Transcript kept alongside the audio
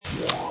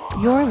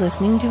You're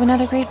listening to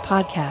another great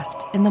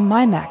podcast in the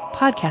MyMac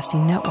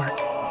Podcasting Network.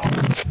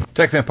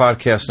 TechNet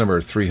Podcast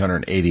number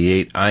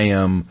 388. I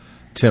am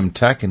Tim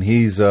Tech, and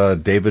he's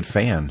David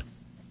Fan.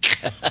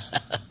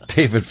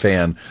 David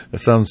Fan. That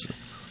sounds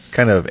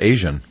kind of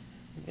Asian.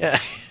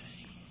 Yeah.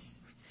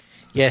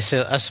 Yes,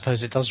 I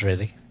suppose it does,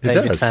 really. It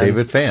does.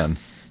 David Fan.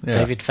 Yeah.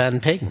 David Fan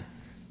Pig.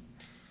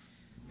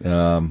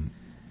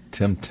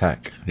 Tim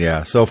Tech.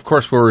 Yeah. So, of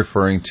course, we're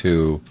referring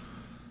to,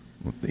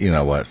 you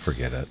know what,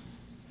 forget it.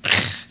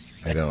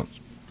 I don't.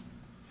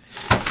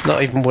 It's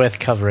not even worth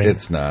covering.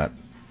 It's not.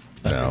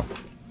 No.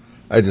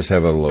 I just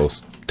have a low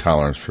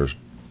tolerance for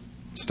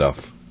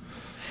stuff.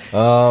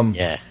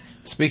 Yeah.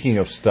 Speaking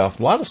of stuff,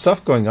 a lot of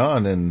stuff going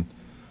on in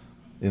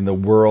the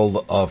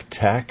world of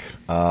tech.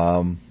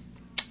 And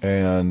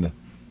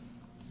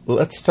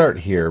let's start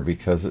here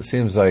because it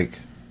seems like,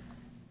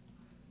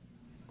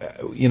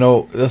 you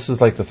know, this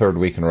is like the third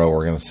week in a row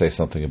we're going to say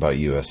something about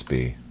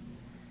USB.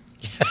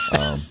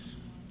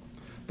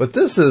 But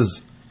this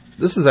is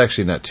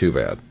actually not too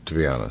bad, to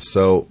be honest.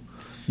 So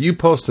you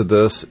posted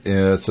this.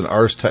 It's an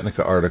Ars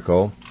Technica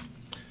article.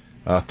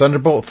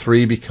 Thunderbolt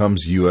 3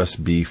 becomes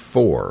USB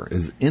 4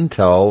 as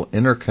Intel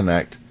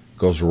Interconnect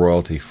goes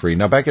royalty free.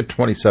 Now, back in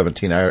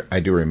 2017, I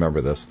do remember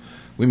this.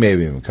 We may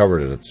have even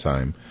covered it at the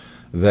time.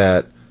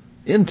 That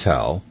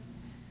Intel,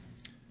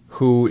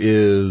 who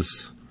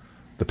is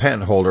the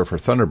patent holder for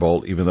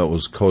Thunderbolt, even though it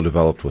was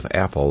co-developed with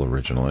Apple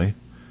originally,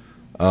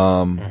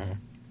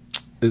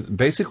 it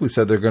basically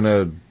said they're going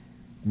to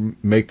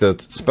make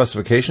the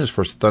specifications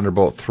for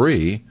Thunderbolt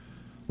 3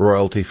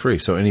 royalty free,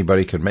 so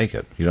anybody can make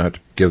it. You don't have to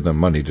give them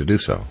money to do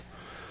so.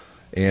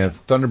 And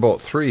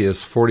Thunderbolt 3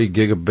 is 40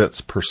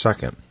 gigabits per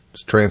second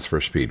transfer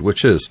speed,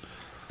 which is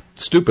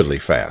stupidly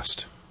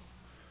fast.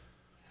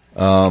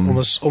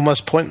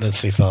 Almost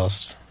pointlessly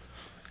fast.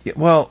 Yeah,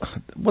 well,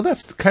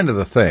 that's kind of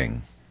the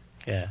thing.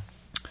 Yeah.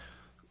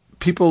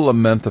 People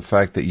lament the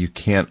fact that you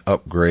can't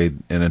upgrade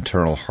an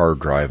internal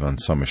hard drive on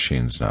some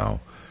machines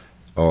now,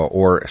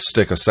 or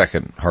stick a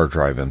second hard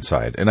drive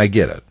inside. And I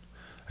get it.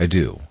 I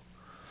do.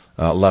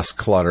 Less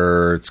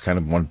clutter. It's kind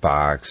of one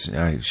box.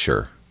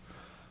 Sure.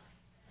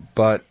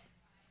 But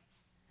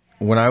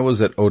when I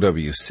was at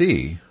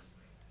OWC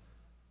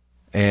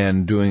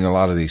and doing a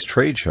lot of these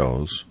trade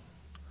shows,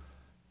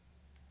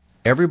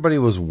 everybody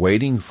was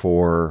waiting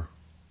for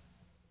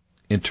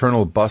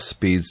internal bus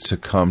speeds to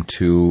come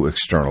to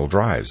external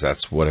drives.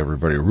 That's what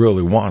everybody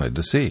really wanted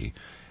to see.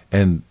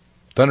 And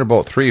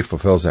Thunderbolt 3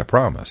 fulfills that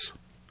promise.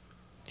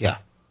 Yeah.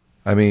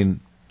 I mean,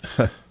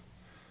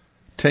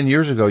 10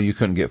 years ago, you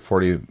couldn't get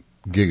 40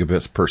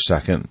 gigabits per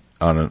second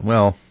on it.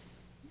 Well,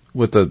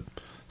 with the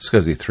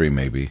SCSI 3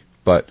 maybe,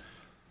 but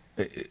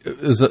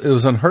it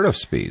was unheard of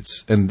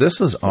speeds. And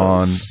this is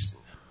on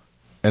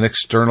an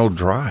external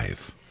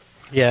drive.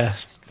 Yeah.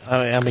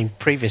 I mean,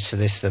 previous to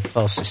this, the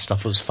fastest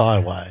stuff was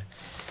FireWire,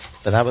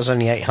 but that was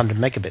only 800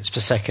 megabits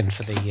per second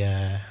for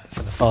the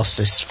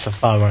fastest for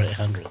FireWire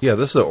 800. Yeah,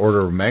 this is an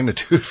order of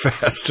magnitude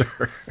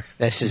faster.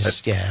 This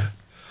is, yeah.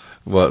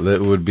 Well, that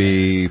would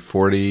be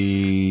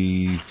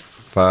 40,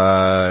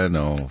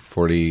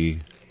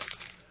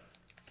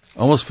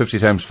 almost 50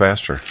 times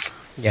faster.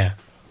 Yeah.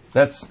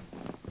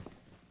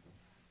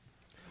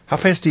 How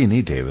fast do you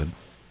need, David?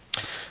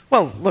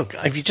 Well, look,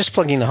 if you just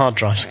plug in the hard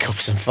drives and copy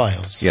some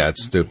files. Yeah,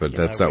 it's stupid.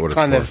 That's not what it's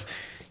kind for. Of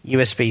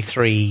USB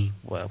 3,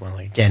 well,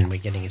 again, we're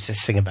getting into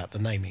this thing about the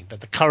naming, but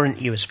the current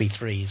USB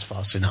 3 is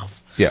fast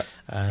enough. Yeah.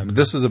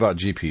 This is about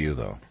GPU,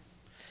 though.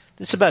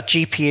 This is about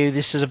GPU.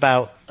 This is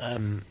about,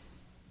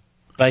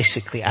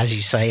 basically, as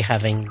you say,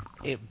 having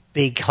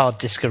big hard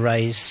disk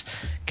arrays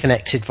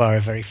connected via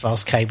a very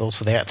fast cable,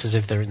 so they act as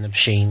if they're in the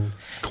machine.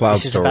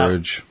 Cloud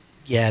storage.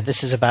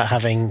 This is about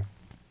having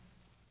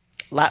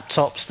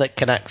laptops that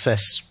can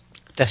access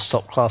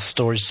desktop class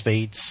storage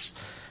speeds.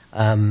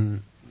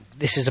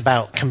 This is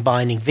about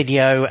combining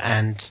video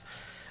and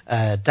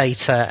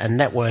data and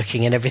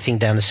networking and everything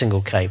down a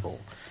single cable.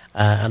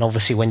 And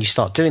obviously, when you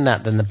start doing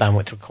that, then the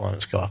bandwidth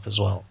requirements go up as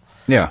well.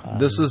 Yeah,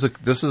 this is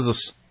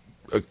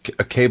a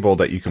cable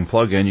that you can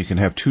plug in. You can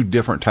have two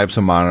different types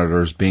of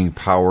monitors being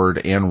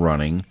powered and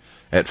running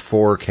at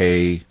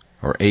 4K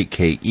or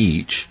 8K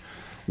each,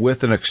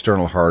 with an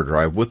external hard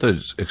drive, with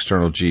an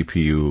external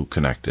GPU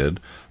connected.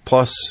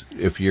 Plus,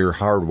 if you're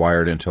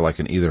hardwired into like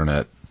an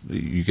Ethernet,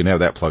 you can have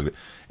that plugged in.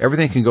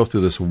 Everything can go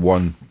through this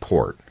one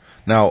port.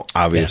 Now,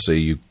 obviously,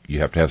 you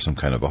have to have some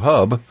kind of a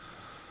hub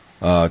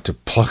to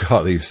plug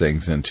all these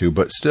things into,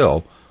 but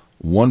still,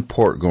 one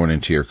port going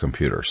into your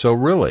computer. So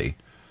really,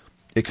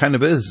 it kind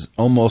of is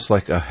almost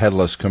like a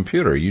headless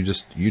computer.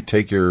 You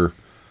take your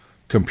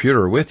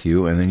computer with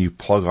you, and then you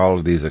plug all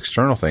of these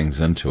external things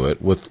into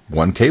it with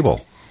one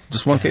cable.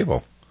 Just one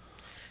cable.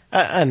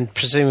 And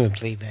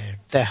presumably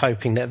they're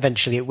hoping that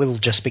eventually it will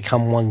just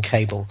become one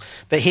cable.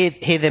 But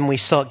here then we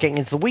start getting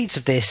into the weeds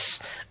of this,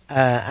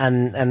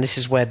 and this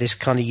is where this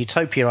kind of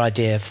utopia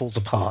idea falls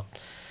apart.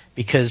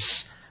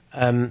 Because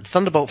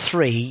Thunderbolt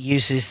 3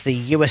 uses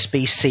the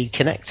USB-C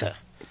connector.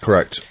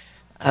 Correct.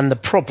 And the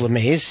problem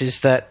is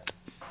that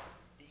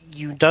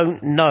you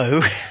don't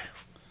know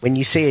when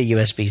you see a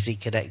USB-C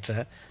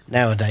connector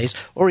nowadays,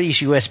 or a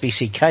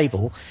USB-C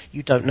cable,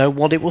 you don't know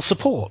what it will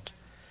support.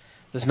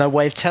 There's no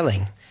way of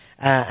telling.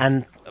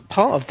 And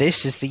part of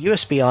this is the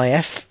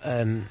USB-IF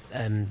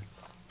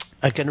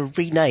are going to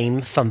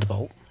rename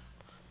Thunderbolt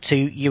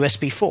to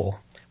USB 4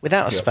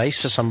 without a space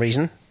for some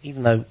reason,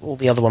 even though all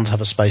the other ones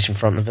have a space in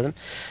front of them.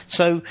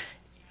 So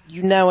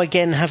you now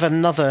again have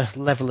another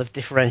level of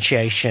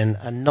differentiation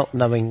and not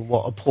knowing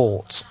what a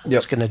port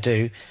is going to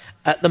do.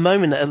 At the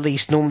moment, at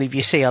least, normally if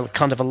you see a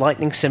kind of a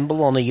lightning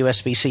symbol on a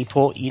USB-C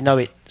port, you know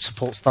it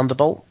supports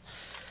Thunderbolt.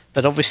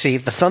 But obviously,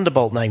 if the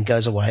Thunderbolt name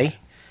goes away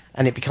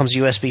and it becomes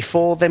USB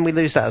 4, then we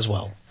lose that as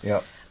well.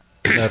 Yep,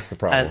 that's the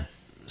problem.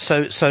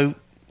 So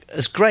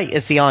as great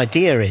as the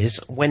idea is,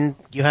 when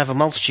you have a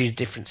multitude of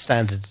different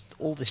standards,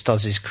 all this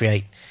does is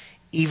create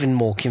even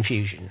more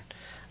confusion.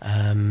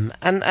 And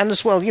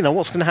as well,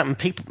 what's going to happen?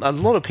 A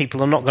lot of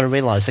people are not going to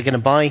realise they're going to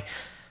buy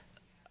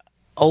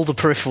older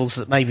peripherals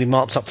that may be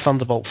marked up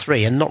Thunderbolt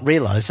 3 and not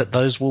realise that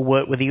those will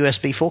work with a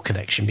USB 4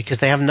 connection because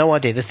they have no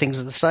idea the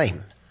things are the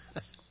same.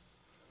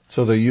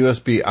 So the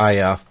USB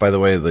IF, by the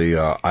way,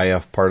 the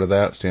IF part of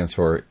that stands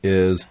for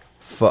is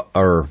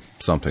or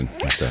something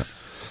like that.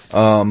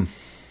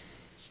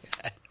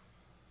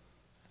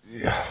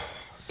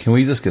 Can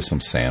we just get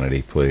some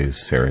sanity,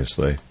 please?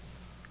 Seriously.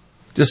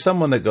 Just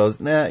someone that goes,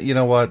 nah, you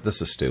know what?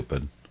 This is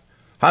stupid.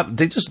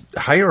 They just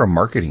hire a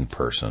marketing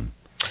person.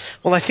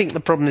 Well, I think the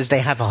problem is they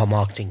have our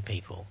marketing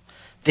people.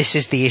 This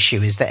is the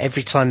issue, is that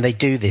every time they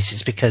do this,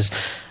 it's because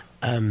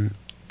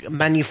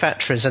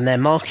manufacturers and their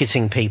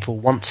marketing people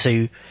want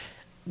to,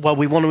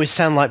 we want to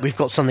sound like we've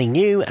got something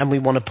new and we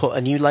want to put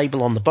a new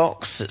label on the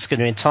box that's going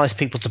to entice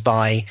people to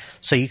buy,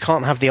 so you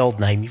can't have the old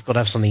name, you've got to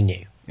have something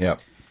new. Yep.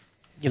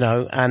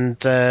 And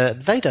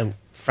they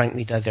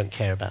don't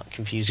care about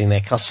confusing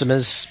their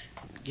customers,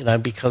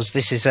 because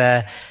this is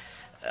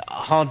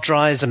hard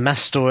drives and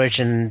mass storage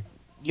and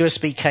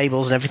USB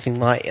cables and everything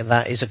like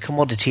that is a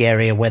commodity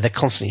area where they're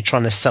constantly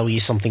trying to sell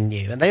you something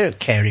new. And they don't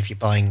care if you're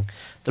buying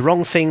the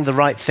wrong thing, the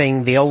right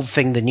thing, the old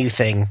thing, the new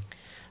thing,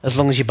 as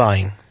long as you're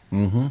buying.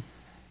 Mm-hmm.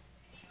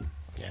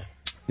 Yeah.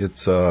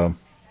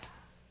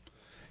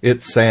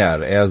 It's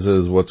sad, as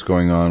is what's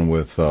going on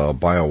with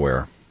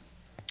BioWare.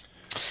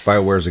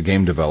 BioWare is a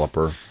game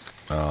developer.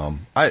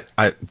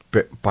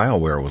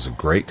 BioWare was a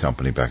great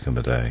company back in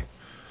the day.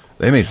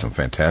 They made some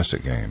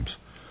fantastic games,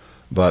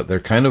 but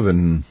they're kind of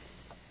in,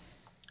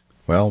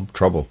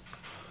 trouble.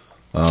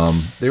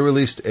 They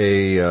released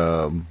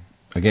a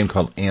game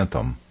called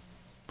Anthem.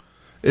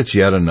 It's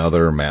yet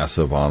another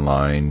massive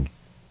online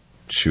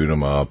shoot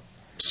 'em up,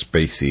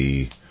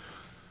 spacey.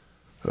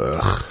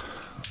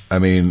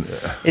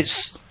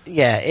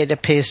 It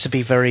appears to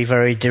be very,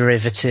 very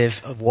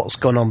derivative of what's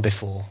gone on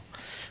before,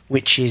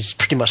 which is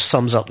pretty much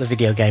sums up the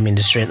video game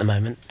industry at the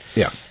moment.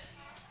 Yeah.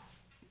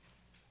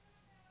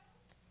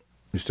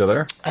 You still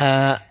there?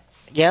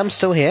 Yeah, I'm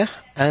still here.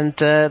 And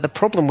the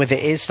problem with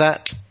it is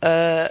that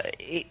so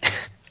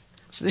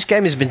this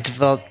game has been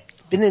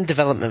in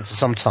development for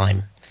some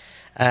time.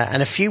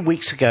 And a few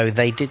weeks ago,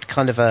 they did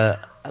kind of a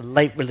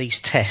late release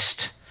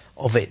test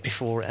of it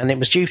before, and it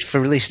was due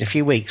for release in a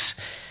few weeks.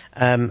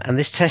 And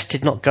this test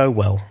did not go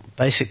well.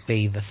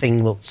 Basically, the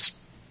thing looked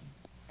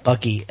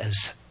buggy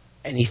as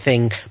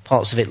anything.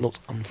 Parts of it looked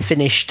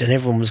unfinished, and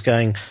everyone was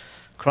going,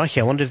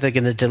 crikey, I wonder if they're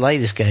going to delay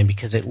this game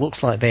because it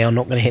looks like they are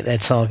not going to hit their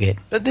target.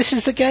 But this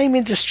is the game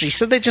industry,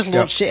 so they just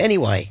launched it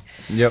anyway.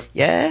 Yep.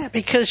 Yeah,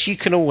 because you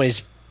can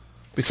always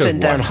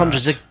send down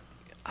hundreds of...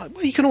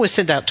 Well, you can always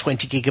send out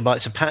 20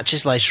 gigabytes of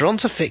patches later on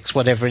to fix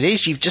whatever it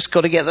is. You've just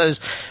got to get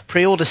those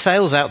pre-order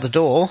sales out the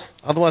door,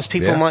 otherwise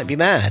people might be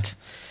mad.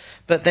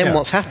 But then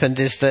what's happened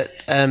is that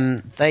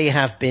they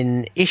have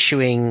been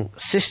issuing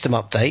system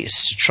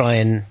updates to try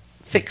and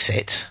fix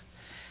it.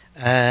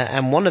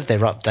 And one of their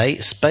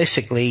updates,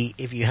 basically,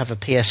 if you have a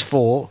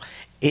PS4,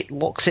 it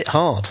locks it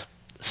hard.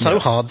 So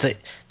hard that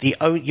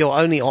your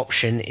only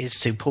option is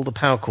to pull the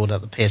power cord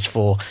out of the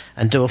PS4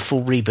 and do a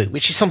full reboot,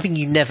 which is something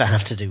you never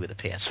have to do with the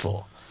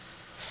PS4.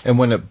 And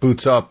when it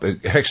boots up,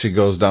 it actually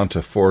goes down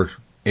to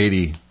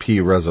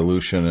 480p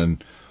resolution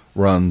and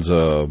runs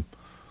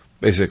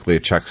basically a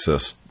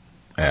ChexSys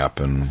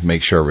app and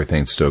makes sure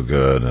everything's still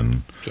good.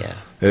 And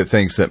it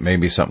thinks that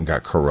maybe something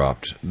got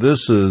corrupt.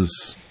 This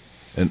is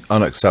an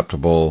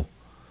unacceptable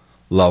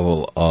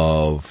level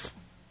of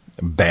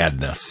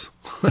badness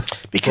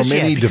from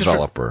any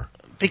developer.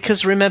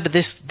 Because remember,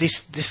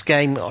 this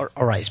game, all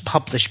right, it's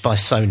published by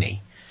Sony,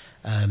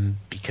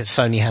 because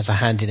Sony has a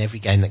hand in every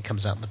game that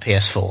comes out on the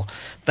PS4.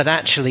 But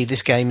actually,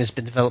 this game has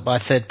been developed by a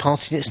third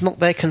party, and it's not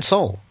their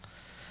console.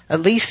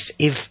 At least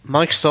if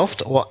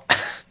Microsoft or...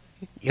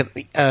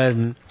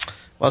 well,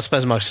 I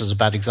suppose Microsoft is a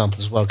bad example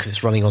as well because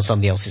it's running on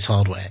somebody else's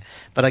hardware.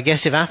 But I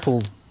guess if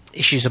Apple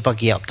issues a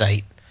buggy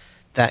update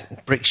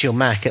that bricks your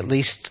Mac, at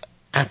least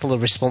Apple are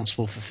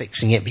responsible for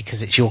fixing it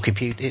because it's your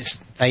computer.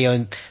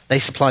 They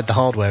supplied the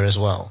hardware as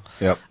well.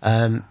 Yep.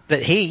 But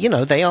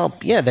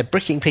they're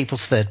bricking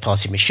people's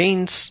third-party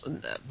machines.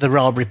 There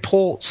are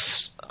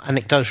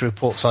anecdotal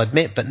reports, I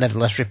admit, but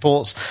nevertheless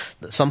reports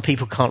that some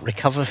people can't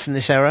recover from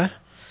this error.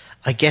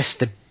 I guess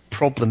the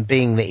problem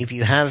being that if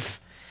you have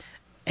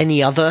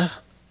any other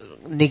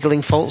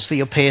niggling faults with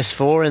your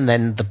PS4 and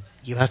then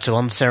you have to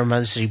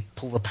unceremoniously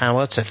pull the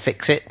power to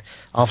fix it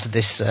after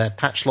this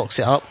patch locks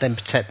it up, then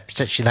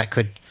potentially that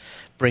could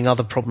bring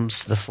other problems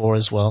to the fore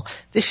as well.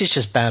 This is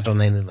just bad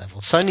on any level.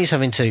 Sony's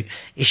having to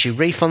issue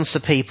refunds to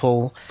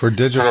people. For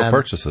digital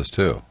purchases,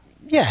 too.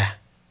 Yeah.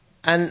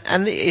 And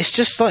it's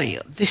just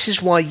like, this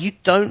is why you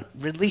don't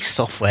release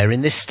software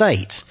in this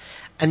state.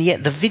 And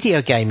yet the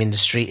video game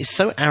industry is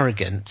so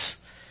arrogant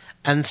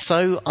and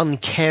so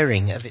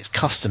uncaring of its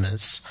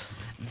customers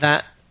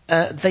that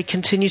they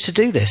continue to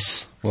do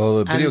this. Well,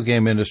 the video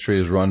game industry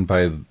is run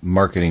by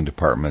marketing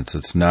departments.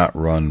 It's not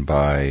run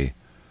by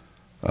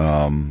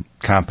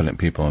competent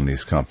people in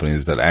these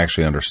companies that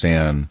actually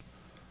understand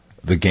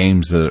the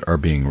games that are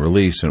being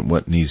released and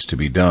what needs to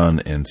be done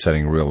in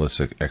setting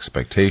realistic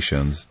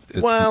expectations.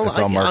 It's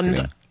all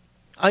marketing.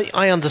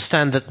 I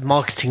understand that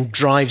marketing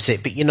drives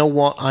it, but you know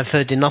what? I've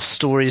heard enough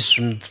stories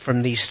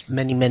from these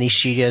many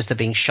studios that are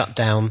being shut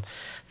down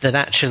that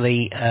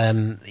actually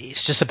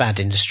it's just a bad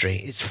industry.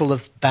 It's full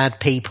of bad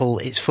people.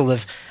 It's full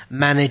of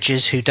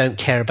managers who don't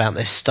care about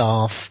their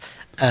staff.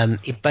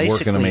 It basically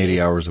working them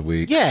 80 hours a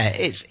week. Yeah,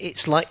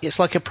 it's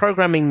like a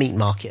programming meat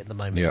market at the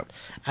moment. Yep.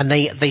 And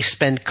they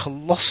spend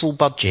colossal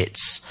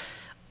budgets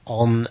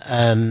on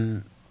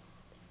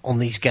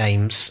these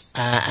games,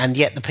 and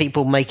yet the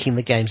people making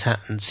the games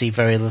happen see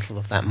very little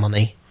of that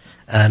money.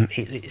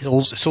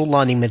 It's all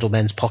lining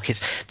middlemen's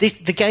pockets. The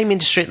game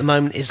industry at the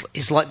moment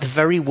is like the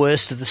very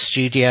worst of the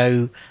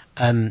studio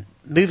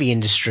movie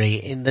industry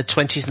in the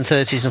 20s and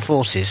 30s and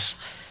 40s.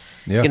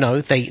 Yeah. You know,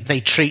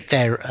 they treat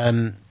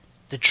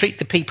they treat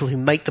the people who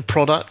make the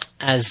product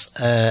as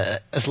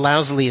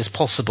lousily as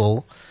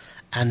possible,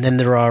 and then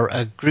there are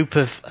a group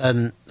of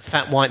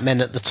fat white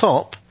men at the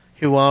top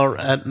who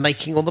are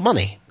making all the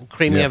money and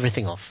creaming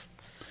everything off.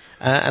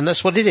 And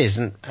that's what it is.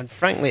 And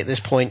frankly, at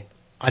this point,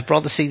 I'd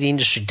rather see the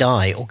industry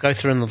die or go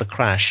through another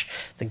crash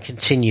than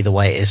continue the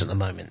way it is at the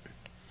moment.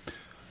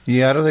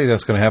 Yeah, I don't think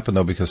that's going to happen,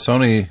 though, because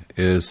Sony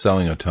is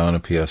selling a ton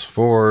of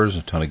PS4s,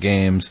 a ton of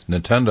games.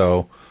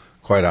 Nintendo,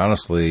 quite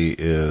honestly,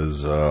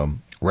 is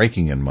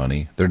raking in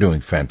money. They're doing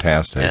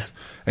fantastic. Yeah.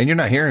 And you're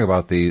not hearing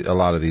about a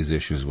lot of these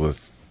issues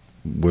with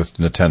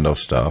Nintendo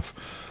stuff.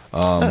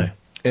 No.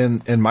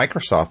 And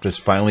Microsoft is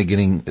finally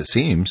getting, it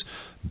seems,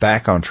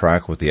 back on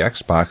track with the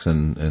Xbox,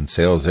 and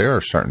sales there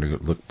are starting to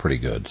look pretty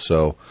good.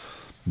 So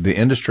the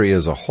industry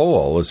as a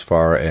whole, as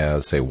far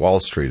as, say, Wall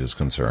Street is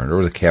concerned,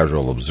 or the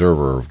casual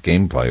observer of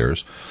game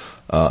players,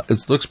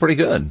 it looks pretty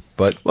good.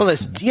 But it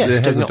has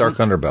a dark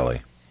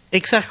underbelly.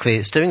 Exactly.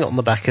 It's doing it on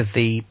the back of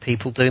the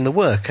people doing the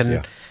work.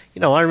 And, you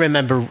know, I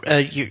remember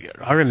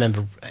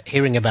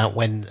hearing about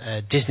when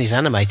Disney's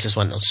animators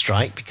went on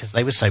strike because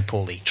they were so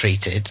poorly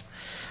treated.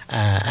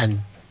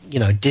 And, you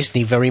know,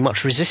 Disney very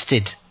much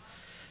resisted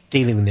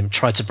dealing with them,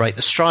 tried to break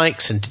the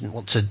strikes and didn't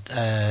want to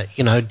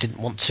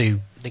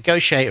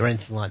negotiate or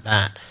anything like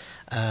that.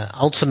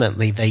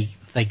 Ultimately,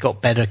 they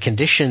got better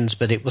conditions,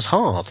 but it was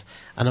hard.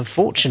 And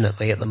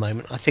unfortunately, at the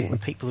moment, I think the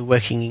people who are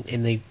working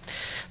in the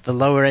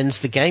lower ends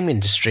of the game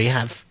industry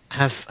have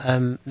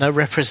no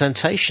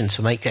representation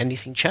to make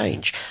anything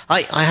change.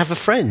 I have a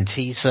friend.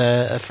 He's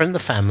a friend of the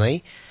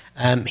family.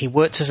 He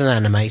worked as an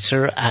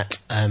animator at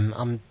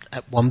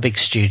one big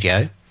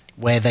studio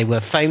where they were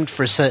famed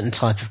for a certain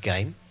type of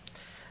game.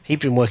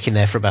 He'd been working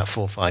there for about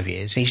 4 or 5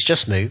 years. He's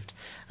just moved.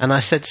 And I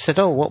said,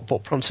 oh, what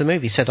prompted the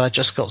move? He said, I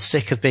just got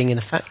sick of being in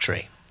a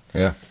factory.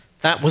 Yeah.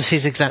 That was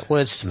his exact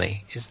words to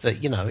me, is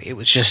that, you know, it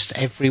was just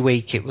every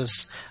week it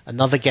was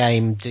another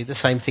game, do the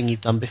same thing you've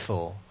done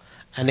before.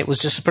 And it was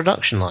just a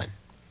production line.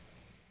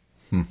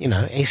 You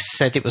know, he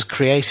said it was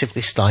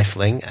creatively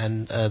stifling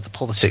and the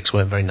politics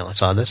weren't very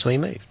nice either, so he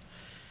moved.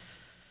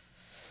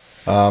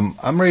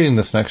 I'm reading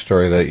this next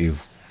story that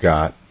you've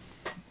got.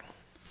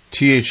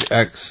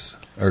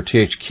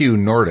 THQ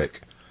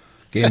Nordic,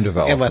 game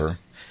developer.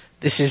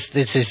 This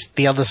is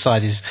the other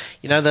side. Is,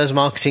 you know, those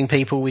marketing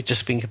people we've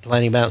just been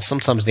complaining about.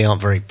 Sometimes they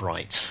aren't very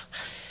bright.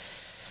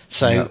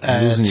 So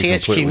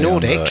THQ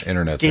Nordic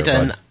internet did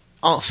there,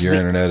 your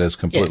internet is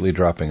completely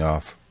dropping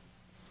off.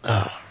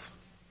 Oh.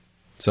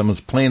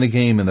 Someone's playing a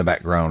game in the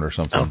background or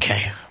something.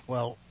 Okay,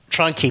 well,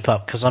 try and keep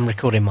up because I'm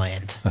recording my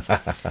end.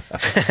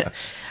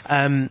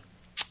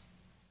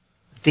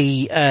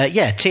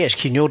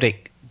 THQ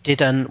Nordic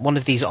did one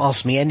of these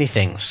Ask Me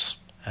Anythings,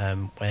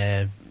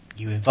 where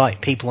you invite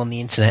people on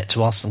the internet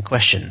to ask them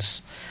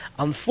questions.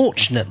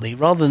 Unfortunately,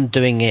 rather than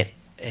doing it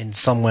in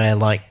somewhere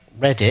like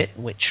Reddit,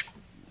 which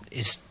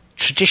is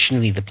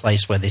traditionally the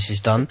place where this is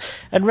done,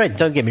 and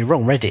don't get me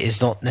wrong, Reddit is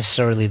not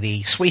necessarily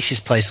the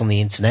sweetest place on the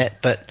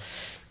internet, but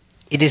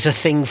it is a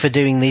thing for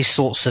doing these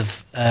sorts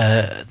of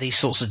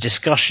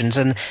discussions,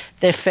 and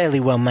they're fairly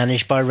well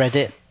managed by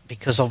Reddit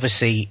because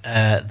obviously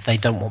they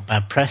don't want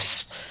bad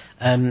press.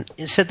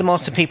 Instead, the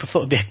marketing people thought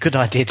it would be a good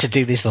idea to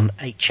do this on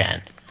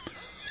 8chan.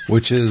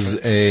 Which is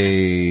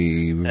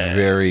a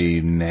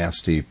very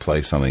nasty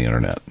place on the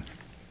internet.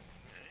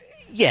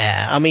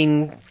 Yeah, I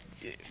mean,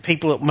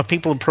 people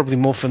are probably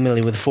more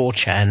familiar with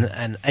 4chan,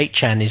 and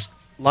 8chan is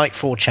like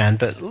 4chan,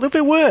 but a little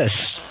bit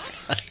worse.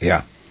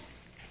 Yeah.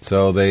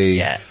 So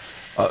they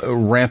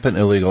rampant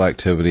illegal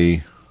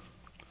activity,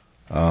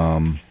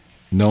 known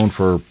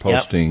for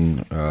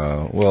posting.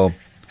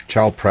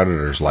 Child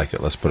predators like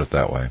it. Let's put it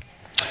that way.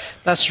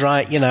 That's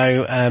right.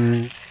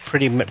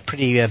 Pretty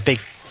big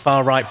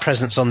far right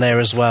presence on there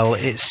as well.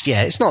 It's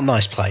not a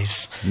nice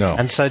place. No.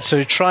 And so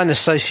to try and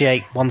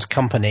associate one's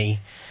company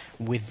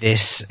with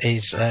this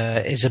is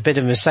a bit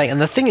of a mistake.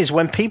 And the thing is,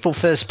 when people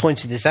first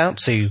pointed this out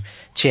to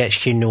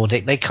THQ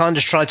Nordic, they kind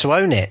of tried to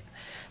own it.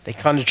 They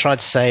kind of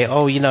tried to say,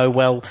 we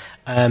want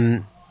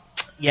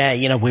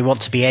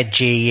to be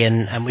edgy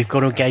and we've got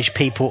to engage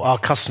people, our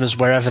customers,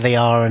 wherever they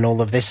are, and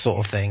all of this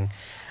sort of thing.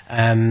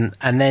 And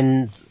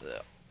then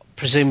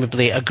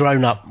presumably a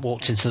grown-up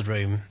walked into the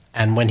room,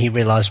 and when he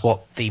realised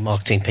what the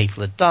marketing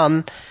people had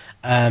done,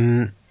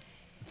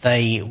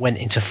 they went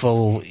into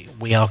full,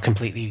 we are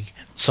completely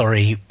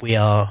sorry,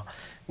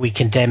 we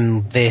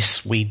condemn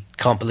this, we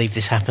can't believe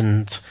this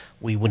happened,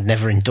 we would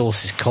never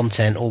endorse this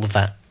content, all of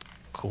that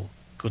cool,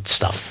 good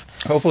stuff.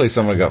 Hopefully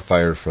someone got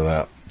fired for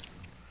that.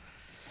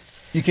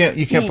 You can't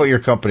put your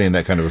company in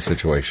that kind of a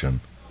situation.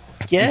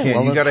 Yeah,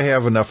 you got to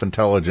have enough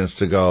intelligence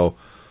to go,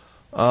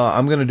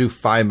 I'm going to do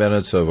 5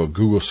 minutes of a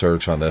Google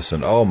search on this,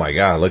 and oh my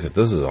God, look at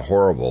this is a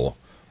horrible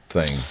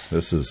thing.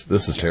 This is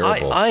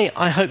terrible.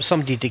 I hope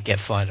somebody did get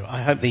fired.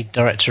 I hope the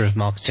director of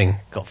marketing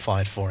got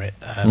fired for it.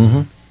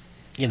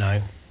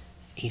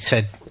 He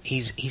said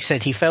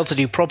he failed to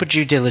do proper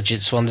due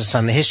diligence to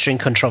understand the history and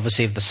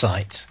controversy of the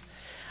site.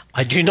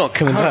 I do not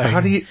condone.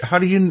 How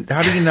do you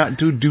not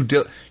do due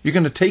diligence? You're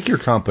going to take your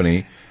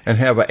company and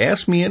have a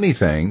Ask Me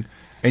Anything,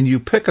 and you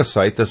pick a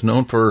site that's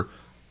known for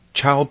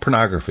child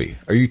pornography.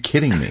 Are you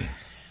kidding me?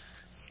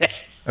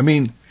 I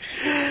mean,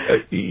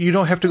 you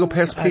don't have to go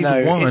past page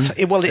one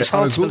it's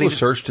hard on a to Google believe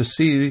search to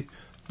see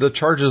the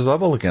charges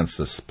level against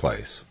this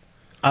place.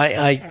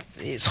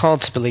 It's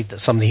hard to believe that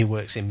somebody who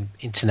works in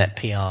internet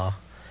PR,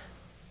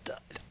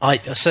 I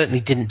certainly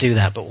didn't do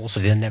that, but also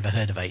they've never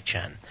heard of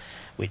 8chan,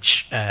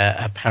 which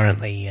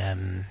apparently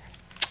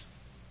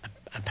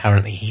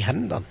he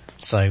hadn't done.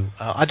 So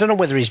I don't know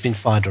whether he's been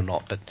fired or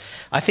not, but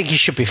I think he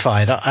should be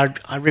fired.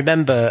 I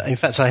remember, in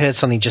fact, I heard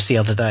something just the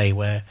other day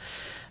where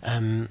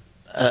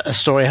a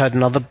story I heard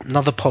another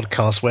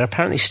podcast where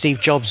apparently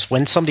Steve Jobs,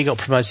 when somebody got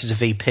promoted to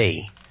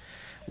VP,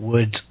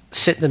 would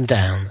sit them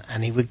down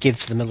and he would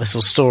give them a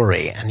little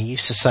story. And he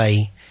used to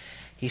say,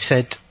 he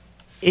said,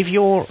 if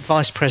you're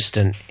vice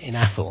president in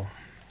Apple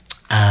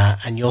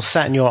and you're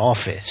sat in your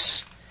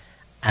office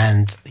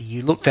and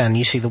you look down and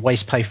you see the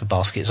waste paper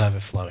basket is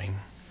overflowing,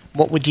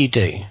 what would you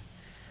do?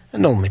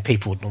 And normally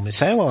people would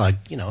say, well,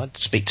 I'd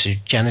speak to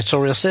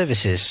janitorial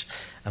services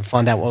and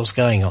find out what was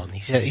going on.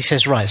 He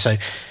says, right, so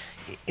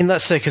in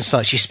that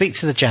circumstance, you speak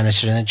to the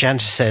janitor and the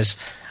janitor says,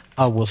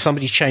 oh, well,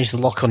 somebody changed the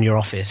lock on your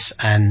office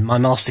and my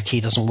master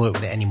key doesn't work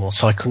with it anymore,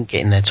 so I couldn't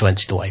get in there to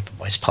empty the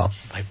waste paper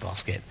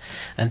basket.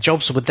 And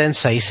Jobs would then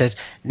say, he said,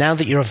 now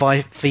that you're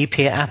a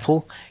VP at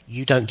Apple,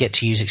 you don't get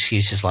to use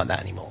excuses like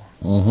that anymore.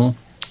 Mm-hmm.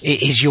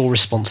 It is your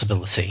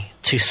responsibility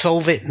to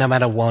solve it no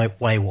matter what.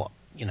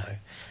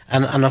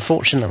 And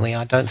unfortunately,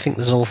 I don't think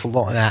there's an awful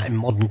lot of that in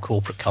modern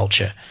corporate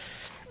culture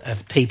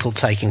of people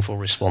taking full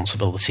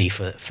responsibility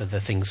for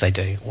the things they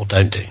do or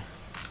don't do.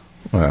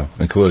 Well,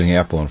 including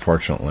Apple,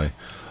 unfortunately.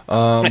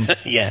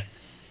 Yeah.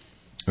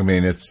 I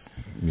mean,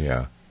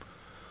 yeah.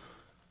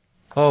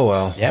 Oh,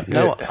 well. Yeah,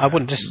 no, I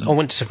wouldn't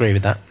disagree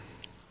with that.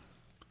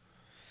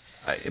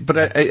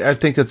 But I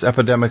think it's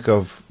epidemic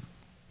of,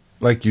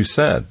 like you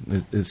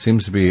said, it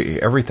seems to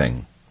be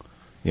everything.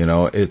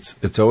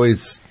 It's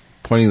always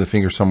pointing the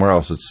finger somewhere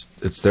else.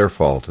 It's their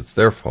fault. It's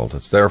their fault.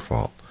 It's their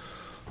fault.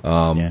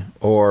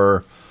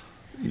 Or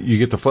you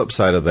get the flip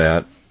side of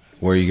that,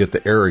 where you get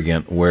the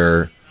arrogant,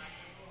 where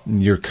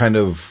you're kind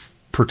of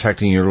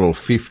protecting your little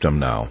fiefdom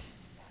now.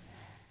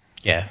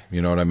 Yeah.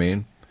 You know what I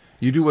mean?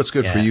 You do what's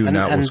good for you,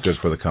 not what's good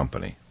for the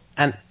company.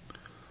 And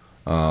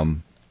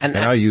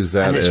I use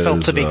that as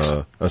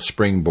a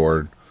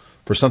springboard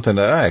for something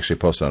that I actually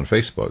posted on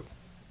Facebook.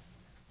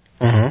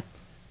 Mm-hmm.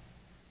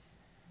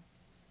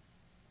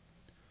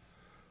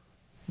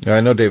 I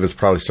know David's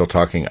probably still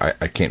talking.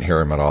 I can't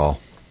hear him at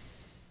all.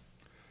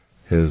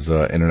 His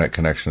internet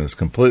connection is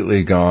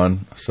completely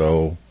gone,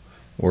 so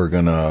we're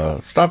going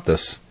to stop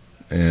this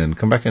and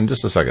come back in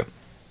just a second.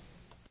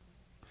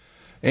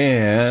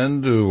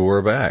 And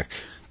we're back.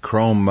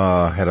 Chrome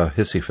had a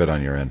hissy fit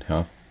on your end,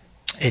 huh?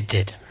 It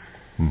did.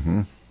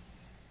 Mm-hmm.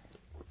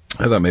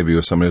 I thought maybe it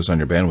was somebody who was on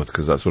your bandwidth,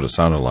 because that's what it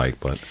sounded like.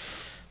 But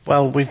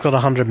well, we've got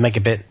a 100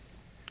 megabit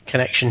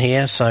connection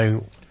here,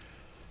 so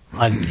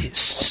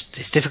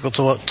it's difficult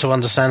to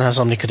understand how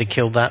somebody could have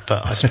killed that,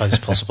 but I suppose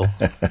it's possible.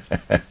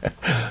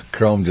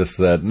 Chrome just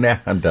said, "Nah,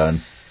 I'm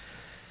done."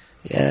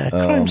 Yeah,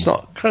 Chrome's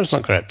not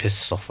great at piece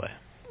of software.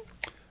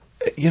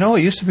 It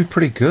used to be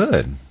pretty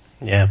good.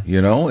 Yeah.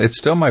 It's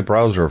still my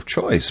browser of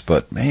choice,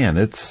 but man,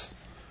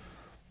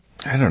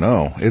 I don't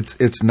know.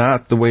 It's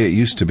not the way it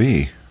used to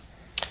be.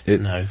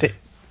 No.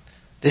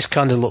 This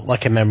kind of looked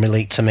like a memory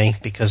leak to me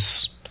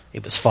because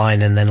it was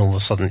fine, and then all of a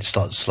sudden it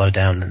started to slow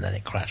down, and then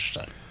it crashed.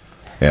 So.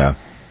 Yeah.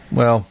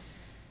 Well,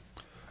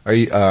 are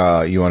you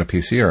on a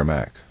PC or a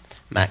Mac?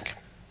 Mac.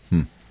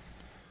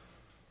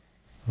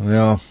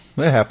 Yeah,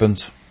 it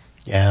happens.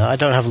 Yeah, I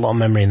don't have a lot of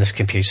memory in this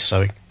computer,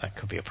 so that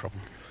could be a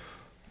problem.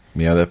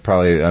 Yeah, that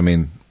probably. I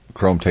mean,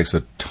 Chrome takes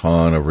a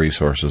ton of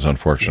resources,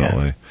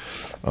 unfortunately.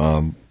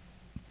 Yeah.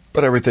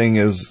 But everything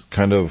is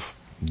kind of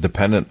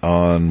dependent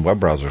on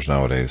web browsers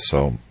nowadays,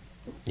 so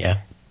yeah,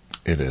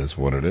 it is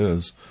what it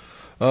is.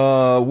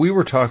 We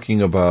were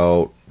talking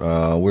about,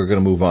 we're going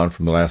to move on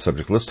from the last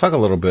subject. Let's talk a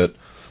little bit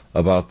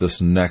about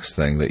this next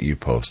thing that you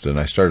posted. And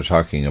I started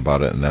talking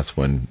about it, and that's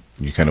when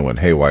you kind of went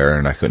haywire,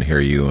 and I couldn't hear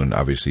you, and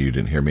obviously you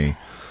didn't hear me.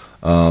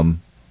 I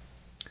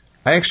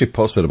actually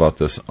posted about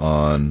this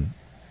on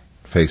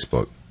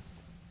Facebook.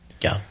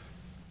 Yeah.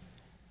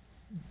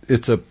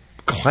 It's a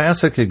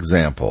classic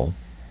example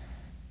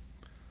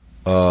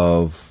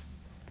of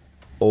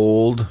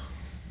old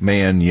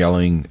man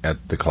yelling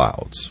at the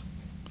clouds.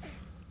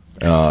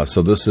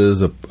 So this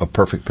is a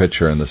perfect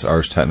picture in this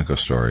Ars Technica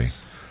story.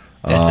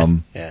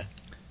 Yeah.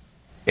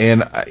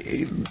 And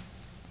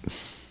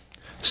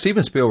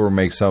Steven Spielberg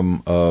makes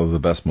some of the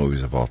best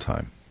movies of all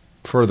time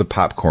for the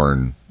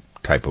popcorn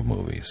type of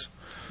movies.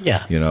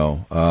 Yeah. You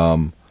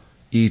know,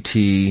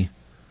 E.T.,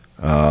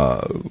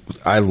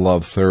 I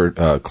love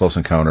Close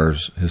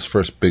Encounters, his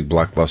first big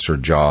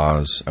blockbuster,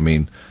 Jaws. I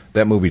mean,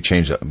 that movie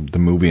changed the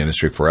movie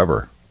industry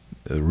forever.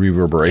 The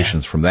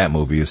reverberations from that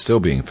movie is still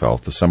being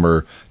felt. The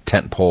summer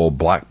tentpole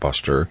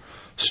blockbuster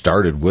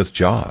started with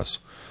Jaws.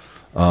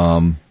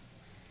 I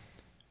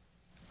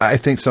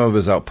think some of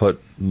his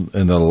output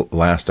in the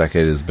last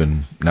decade has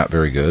been not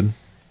very good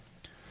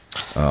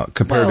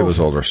compared to his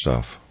older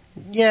stuff.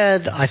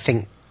 Yeah, I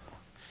think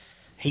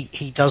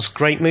he does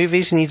great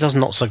movies and he does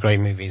not so great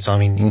movies. I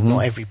mean, not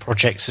every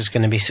project is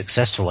going to be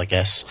successful, I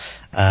guess,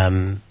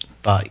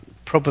 but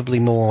probably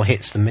more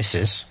hits than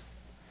misses.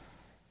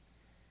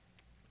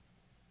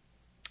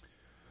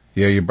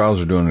 Yeah, your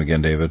browser doing it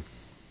again, David.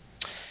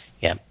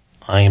 Yeah,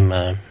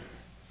 I'll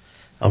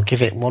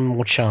give it one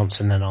more chance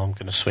and then I'm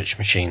going to switch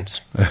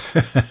machines.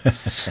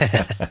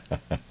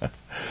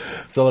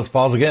 So let's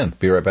pause again.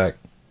 Be right back.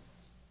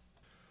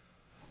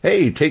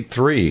 Hey, take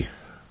 3.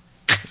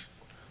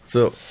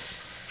 So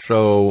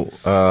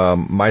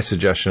my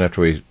suggestion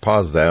after we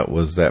paused that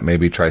was that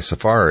maybe try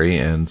Safari,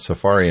 and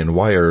Safari and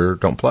Wire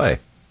don't play.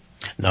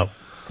 No.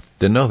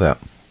 Didn't know that.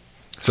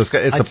 So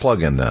it's a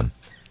plug-in then.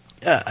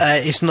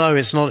 It's not.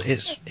 I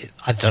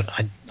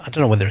don't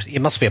know whether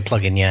it must be a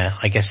plug-in. Yeah,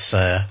 I guess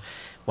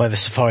whatever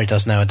Safari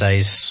does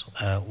nowadays,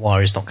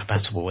 Wire is not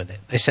compatible with it.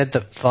 They said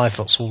that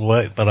Firefox will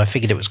work, but I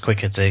figured it was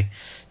quicker to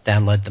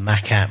download the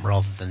Mac app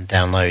rather than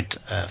download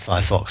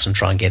Firefox and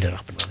try and get it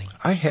up and running.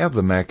 I have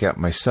the Mac app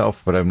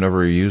myself, but I've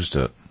never used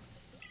it.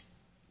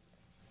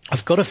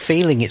 I've got a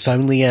feeling it's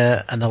only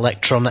an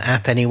Electron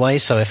app anyway,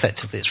 so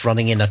effectively it's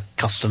running in a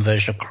custom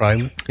version of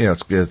Chrome. Yeah,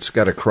 it's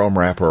got a Chrome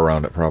wrapper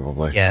around it,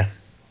 probably. Yeah.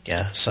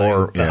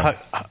 So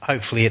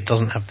hopefully it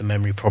doesn't have the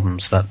memory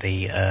problems that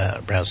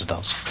the browser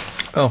does.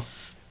 Oh.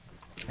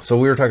 So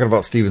we were talking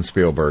about Steven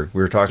Spielberg.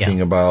 We were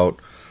talking about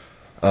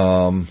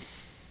the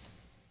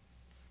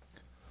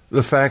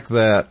fact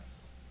that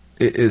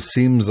it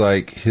seems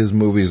like his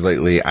movies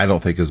lately I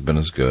don't think has been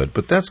as good,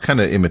 but that's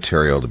kind of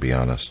immaterial, to be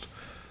honest.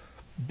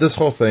 This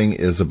whole thing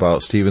is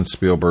about Steven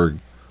Spielberg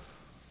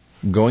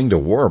going to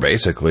war,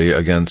 basically,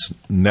 against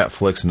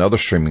Netflix and other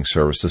streaming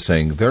services,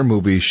 saying their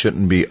movies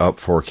shouldn't be up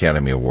for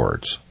Academy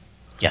Awards.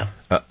 Yeah.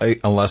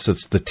 Unless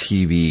it's the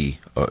TV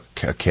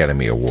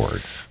Academy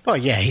Award. Well,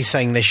 yeah, he's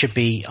saying they should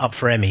be up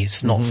for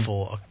Emmys, not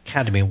for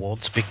Academy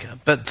Awards.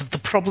 But the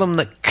problem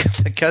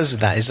that goes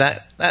with that is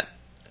that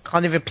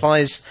kind of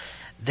implies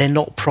they're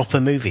not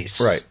proper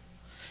movies. Right.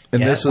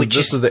 And this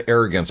is the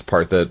arrogance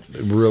part that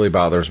really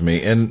bothers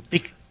me. And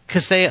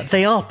because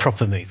they are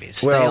proper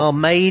movies. Well, they are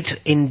made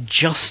in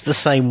just the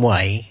same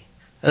way.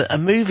 A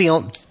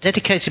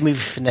dedicated movie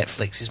for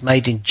Netflix is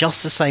made in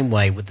just the same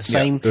way with the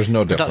same there's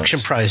no production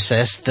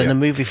process than a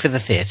movie for the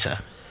theater.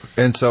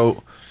 And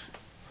so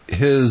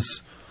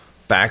his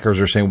backers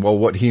are saying, well,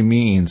 what he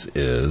means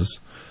is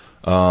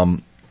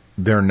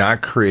they're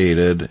not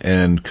created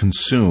and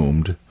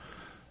consumed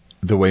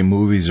the way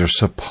movies are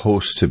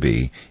supposed to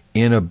be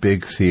in a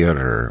big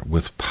theater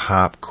with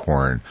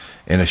popcorn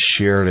and a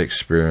shared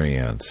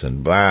experience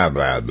and blah,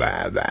 blah,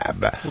 blah, blah,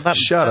 blah. Well,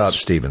 Shut up,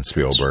 Steven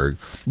Spielberg.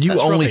 You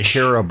only rubbish.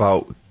 care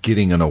about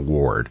getting an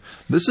award.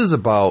 This is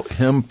about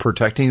him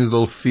protecting his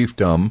little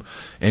fiefdom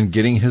and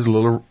getting his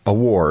little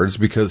awards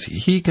because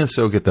he can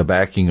still get the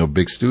backing of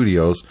big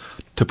studios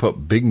to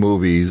put big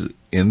movies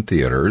in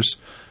theaters,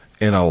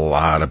 and a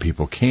lot of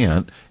people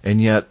can't,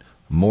 and yet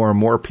more and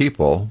more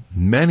people,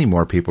 many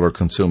more people are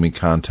consuming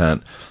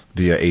content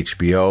via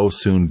HBO,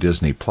 soon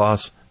Disney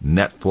Plus,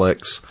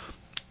 Netflix,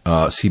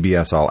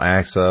 CBS All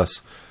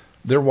Access.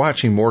 They're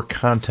watching more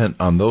content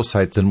on those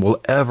sites than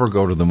will ever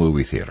go to the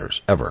movie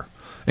theaters, ever,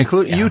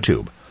 including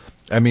YouTube.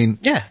 I mean,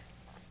 yeah.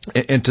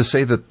 And to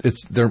say that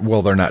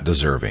they're not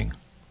deserving.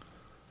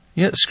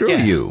 Yeah, screw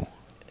you.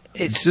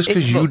 It's just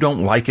because you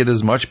don't like it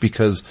as much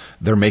because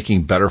they're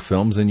making better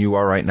films than you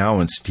are right now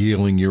and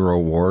stealing your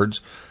awards.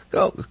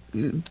 Go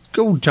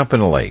jump in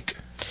a lake.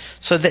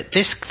 So that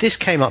this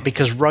came up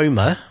because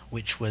Roma,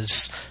 which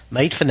was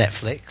made for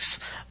Netflix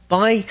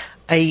by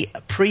a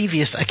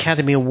previous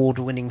Academy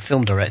Award-winning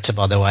film director,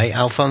 by the way,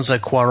 Alfonso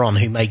Cuarón,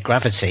 who made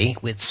Gravity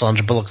with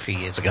Sandra Bullock a few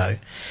years ago.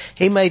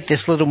 He made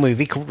this little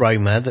movie called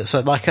Roma that's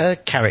like a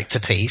character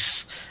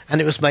piece, and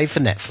it was made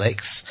for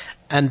Netflix.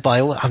 And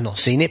I've not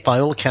seen it. By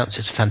all accounts,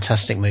 it's a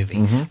fantastic movie.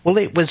 Mm-hmm. Well,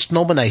 it was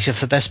nominated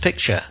for Best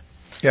Picture.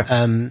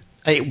 Yeah.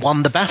 It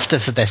won the BAFTA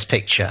for Best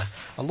Picture.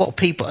 A lot of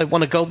people, it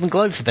won a Golden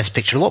Globe for Best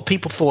Picture. A lot of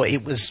people thought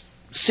it was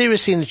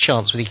seriously in the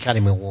chance with the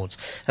Academy Awards.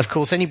 Of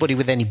course, anybody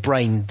with any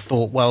brain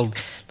thought, well,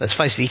 let's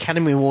face it, the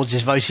Academy Awards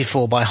is voted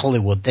for by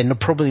Hollywood. They're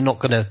probably not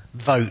going to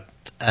vote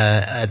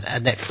a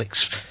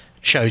Netflix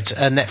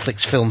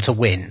film to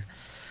win.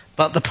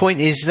 But the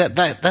point is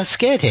that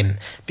scared him,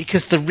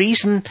 because the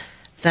reason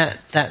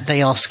that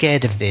they are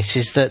scared of this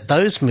is that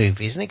those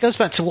movies, and it goes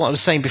back to what I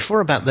was saying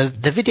before about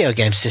the video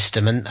game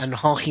system and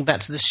harking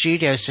back to the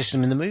studio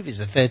system in the movies,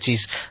 the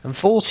 30s and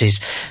 40s.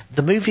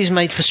 The movies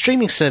made for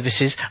streaming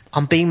services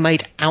are being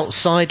made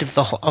outside of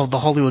the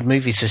Hollywood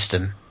movie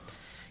system.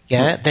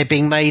 Yeah, they're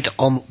being made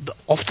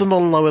often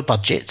on lower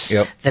budgets.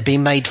 Yep. They're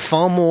being made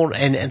far more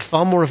in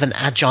far more of an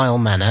agile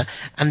manner,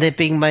 and they're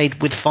being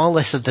made with far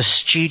less of the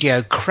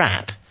studio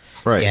crap.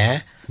 Right.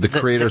 Yeah. The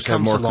creators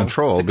have more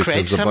control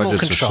because the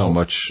budgets are so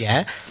much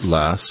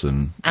less.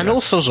 And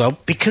also as well,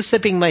 because they're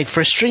being made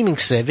for a streaming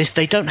service,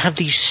 they don't have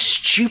these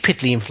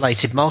stupidly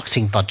inflated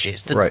marketing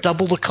budgets that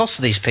double the cost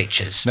of these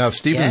pictures. Now, if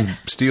Steven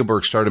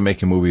Spielberg started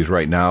making movies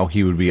right now,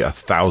 he would be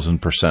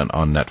 1,000%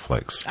 on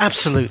Netflix.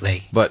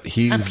 Absolutely. But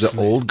he's the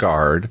old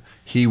guard.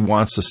 He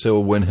wants to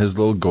still win his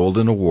little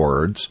golden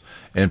awards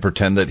and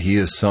pretend that he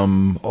is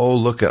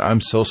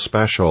I'm so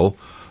special.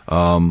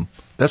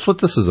 That's what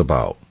this is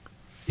about.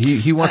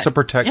 He wants to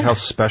protect how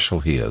special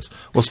he is.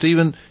 Well,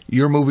 Steven,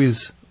 your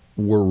movies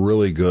were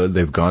really good.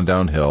 They've gone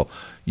downhill.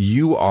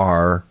 You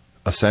are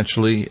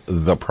essentially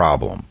the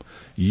problem.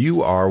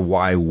 You are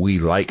why we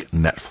like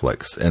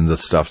Netflix and the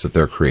stuff that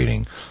they're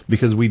creating,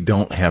 because we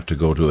don't have to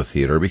go to a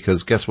theater,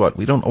 because guess what?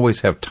 We don't always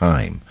have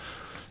time.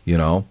 You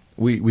know,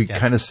 we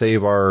kind of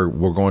save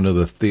we're going to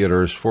the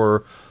theaters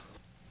for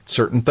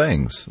certain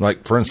things.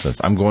 Like, for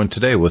instance, I'm going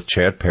today with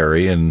Chad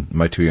Perry and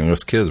my two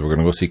youngest kids. We're going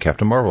to go see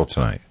Captain Marvel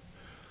tonight.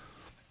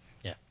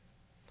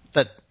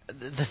 But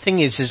the thing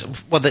is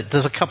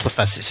there's a couple of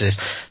facets to this.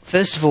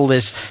 First of all,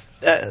 there's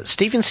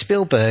Steven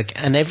Spielberg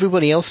and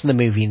everybody else in the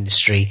movie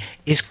industry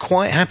is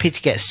quite happy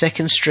to get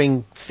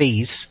second-string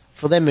fees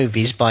for their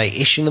movies by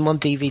issuing them on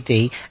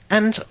DVD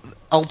and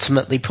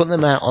ultimately putting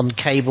them out on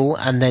cable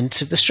and then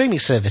to the streaming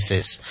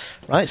services,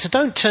 right? So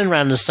don't turn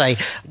around and say,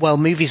 well,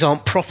 movies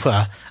aren't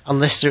proper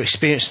unless they're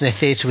experienced in a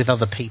theatre with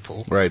other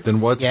people. Right. Then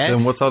what's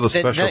all the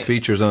special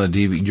features on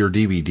your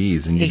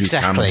DVDs and you do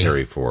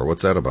commentary for?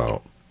 What's that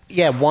about?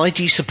 Yeah, why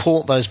do you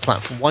support those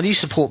platforms? Why do you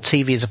support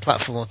TV as a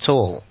platform at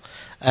all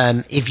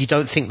if you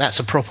don't think that's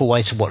a proper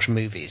way to watch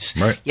movies?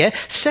 Right. Yeah.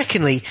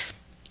 Secondly,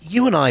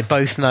 you and I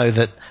both know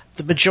that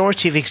the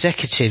majority of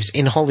executives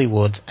in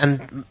Hollywood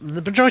and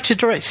the majority of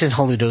directors in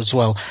Hollywood as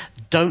well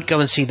don't go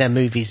and see their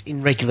movies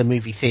in regular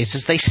movie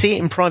theatres. They see it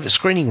in private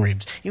screening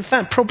rooms. In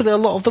fact, probably a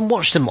lot of them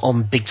watch them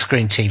on big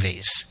screen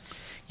TVs.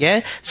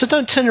 Yeah? So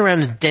don't turn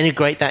around and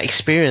denigrate that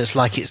experience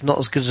like it's not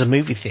as good as a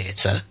movie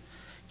theatre.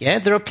 Yeah,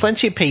 there are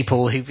plenty of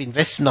people who've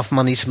invested enough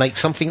money to make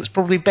something that's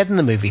probably better than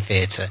the movie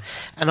theatre.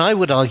 And I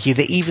would argue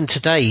that even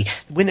today,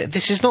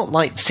 this is not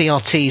like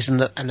CRTs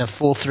and a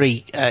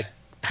 4:3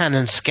 pan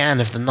and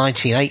scan of the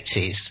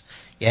 1980s.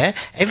 Yeah,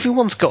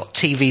 everyone's got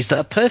TVs that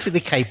are perfectly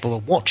capable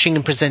of watching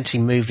and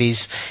presenting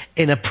movies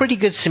in a pretty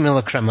good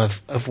simulacrum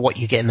of what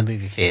you get in the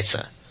movie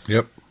theatre.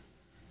 Yep.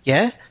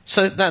 Yeah,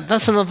 so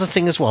that's another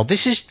thing as well.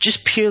 This is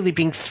just purely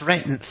being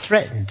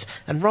threatened,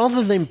 and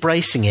rather than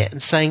embracing it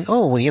and saying,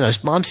 "Oh, well, you know,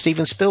 I'm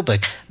Steven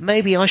Spielberg.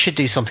 Maybe I should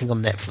do something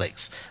on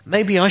Netflix.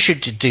 Maybe I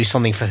should do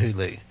something for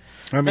Hulu."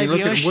 I mean,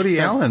 look at Woody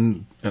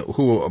Allen,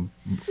 who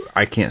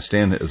I can't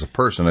stand as a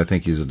person. I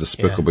think he's a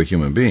despicable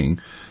human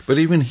being. But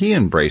even he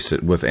embraced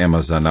it with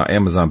Amazon. Now,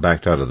 Amazon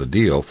backed out of the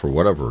deal for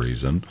whatever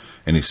reason,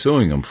 and he's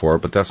suing them for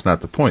it. But that's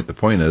not the point. The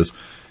point is,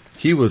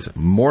 he was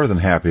more than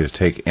happy to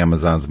take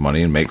Amazon's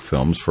money and make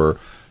films for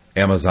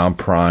Amazon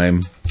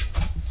Prime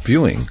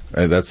viewing.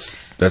 That's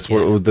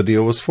what the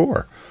deal was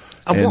for.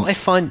 And what I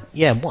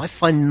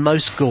find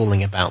most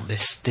galling about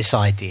this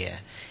idea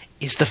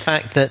is the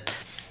fact that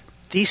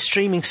these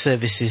streaming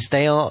services,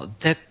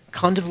 they're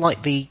kind of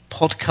like the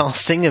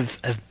podcasting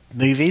of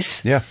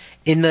movies. Yeah.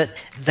 In that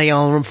they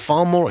are a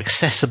far more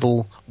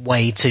accessible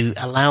way to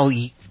allow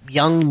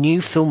young new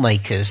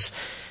filmmakers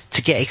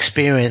to get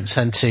experience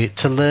and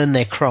to learn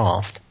their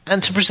craft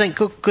and to present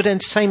good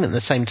entertainment at the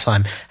same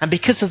time. And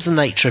because of the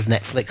nature of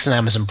Netflix and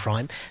Amazon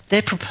Prime,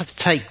 they're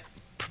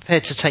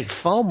prepared to take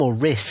far more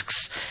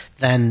risks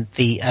than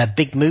the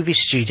big movie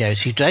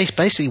studios who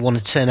basically want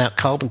to turn out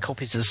carbon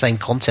copies of the same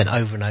content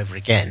over and over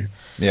again.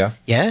 Yeah.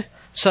 Yeah?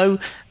 So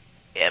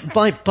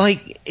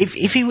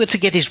if he were to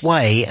get his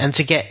way and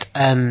to get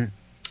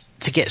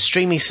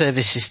streaming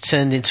services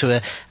turned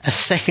into a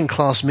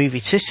second-class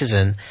movie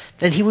citizen,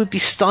 then he would be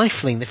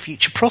stifling the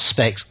future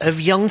prospects of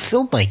young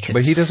filmmakers.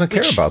 But he doesn't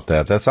care about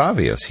that. That's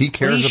obvious. He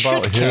cares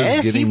about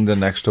his getting the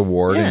next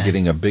award and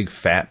getting a big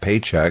fat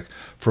paycheck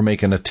for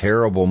making a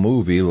terrible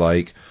movie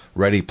like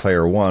Ready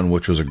Player One,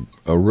 which was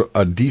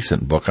a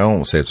decent book. I don't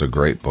want to say it's a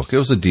great book. It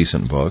was a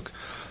decent book.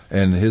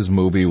 And his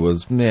movie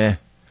was meh.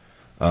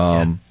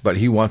 But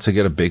he wants to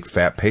get a big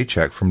fat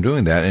paycheck from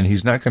doing that, and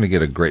he's not going to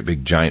get a great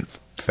big giant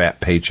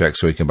fat paycheck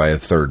so he can buy a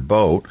third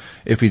boat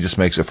if he just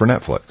makes it for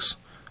Netflix.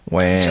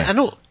 And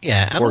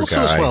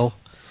also as well,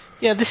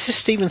 this is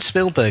Steven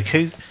Spielberg,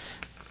 who,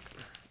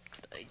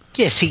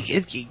 yes,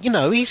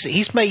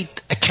 he's made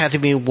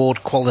Academy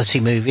Award quality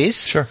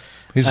movies. Sure,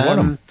 he's won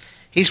them.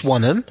 He's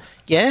won them,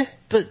 yeah.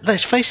 But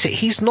let's face it,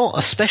 he's not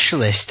a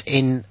specialist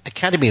in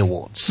Academy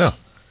Awards. No.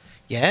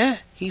 Yeah,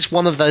 he's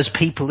one of those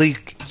people who,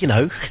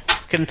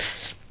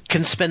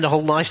 can spend a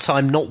whole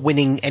lifetime not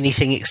winning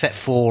anything except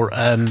for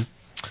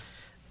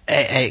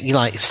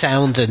like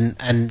sound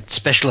and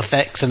special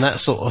effects and that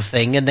sort of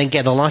thing, and then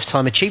get a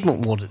Lifetime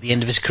Achievement Award at the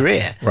end of his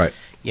career. Right.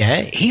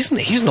 Yeah, he's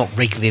not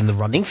regularly in the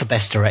running for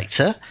Best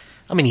Director.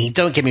 I mean,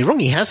 don't get me wrong,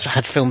 he has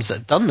had films that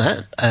have done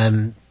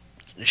that.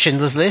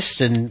 Schindler's List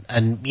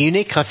and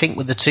Munich, I think,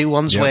 were the two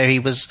ones where he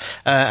was,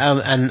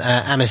 and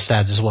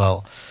Amistad as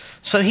well.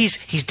 So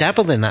he's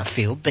dabbled in that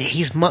field, but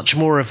he's much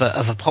more of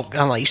a pop,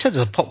 like you said,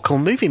 as a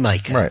popcorn movie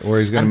maker. Right, where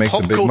he's going to make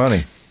the big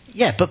money.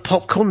 Yeah, but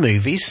popcorn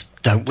movies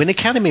don't win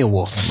Academy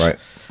Awards. Right.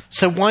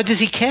 So why does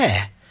he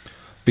care?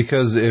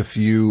 Because if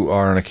you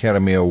are an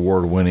Academy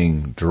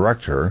Award-winning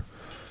director,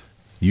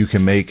 you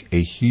can make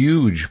a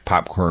huge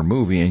popcorn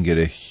movie and get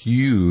a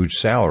huge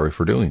salary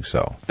for doing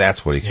so.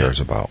 That's what he cares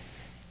about.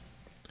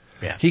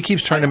 Yeah. He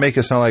keeps trying to make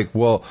it sound like,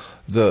 well,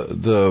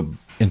 the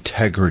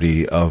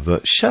integrity of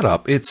the... Shut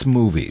up. It's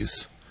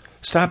movies.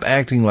 Stop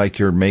acting like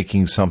you're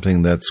making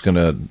something that's going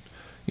to,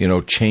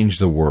 change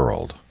the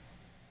world.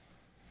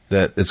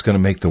 That it's going to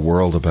make the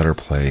world a better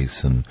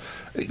place. And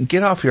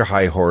get off your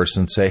high horse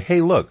and say,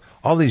 hey, look,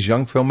 all these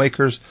young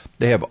filmmakers,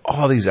 they have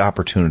all these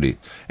opportunities.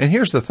 And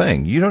here's the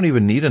thing. You don't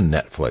even need a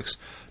Netflix.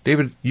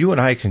 David, you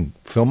and I can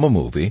film a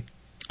movie.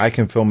 I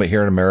can film it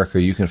here in America.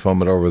 You can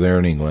film it over there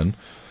in England.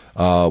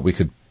 We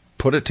could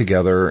put it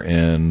together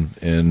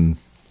in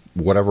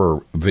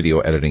whatever video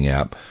editing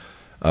app,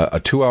 a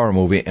 2-hour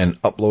movie,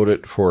 and upload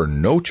it for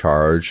no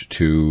charge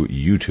to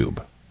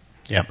YouTube.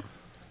 Yep.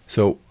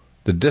 So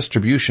the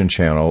distribution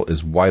channel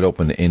is wide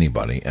open to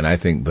anybody, and I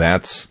think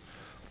that's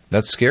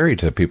scary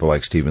to people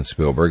like Steven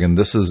Spielberg, and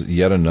this is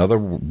yet another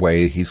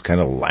way he's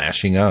kind of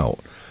lashing out.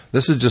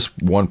 This is just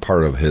one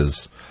part of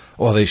his,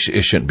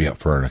 it shouldn't be up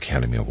for an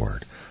Academy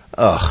Award.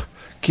 Ugh.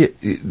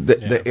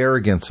 The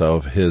arrogance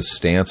of his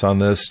stance on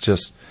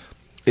this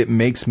it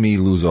makes me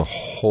lose a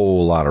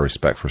whole lot of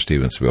respect for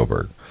Steven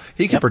Spielberg.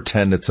 He can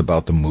pretend it's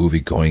about the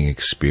movie-going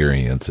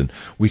experience and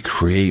we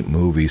create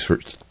movies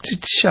for...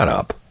 Shut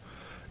up.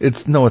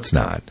 It's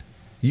not.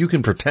 You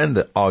can pretend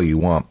that all you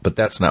want, but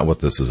that's not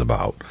what this is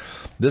about.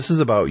 This is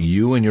about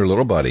you and your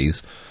little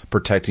buddies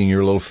protecting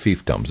your little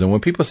fiefdoms. And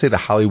when people say the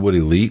Hollywood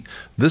elite,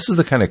 this is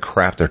the kind of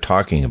crap they're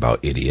talking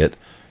about, idiot.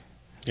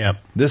 Yep.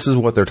 This is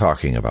what they're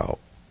talking about.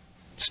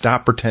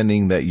 Stop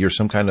pretending that you're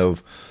some kind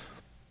of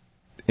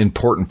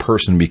important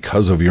person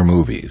because of your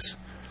movies.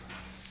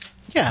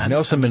 Yeah.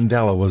 Nelson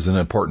Mandela was an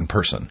important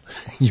person.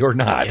 You're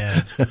not.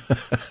 Yeah.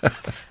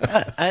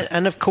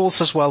 And of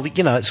course, as well,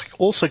 it's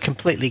also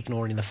completely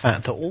ignoring the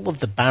fact that all of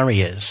the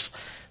barriers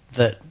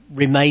that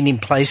remain in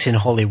place in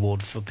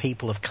Hollywood for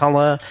people of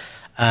color,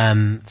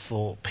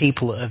 for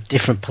people of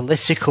different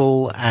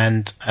political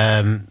and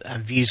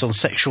views on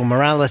sexual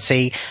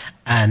morality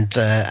and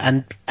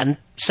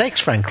sex,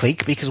 frankly,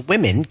 because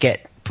women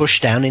get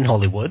pushed down in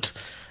Hollywood.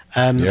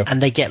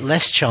 And they get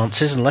less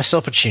chances and less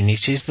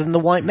opportunities than the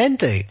white men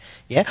do.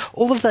 Yeah,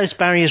 all of those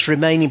barriers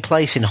remain in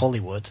place in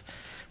Hollywood,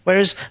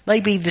 whereas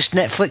maybe this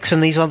Netflix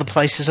and these other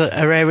places are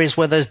areas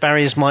where those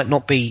barriers might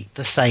not be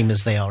the same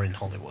as they are in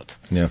Hollywood.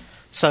 Yeah.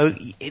 So,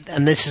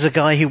 and this is a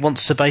guy who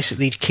wants to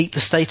basically keep the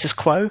status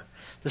quo.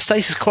 The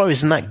status quo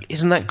isn't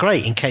that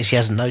great? In case he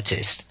hasn't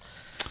noticed.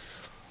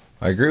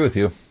 I agree with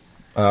you.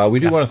 We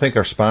do want to thank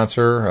our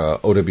sponsor,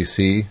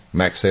 OWC,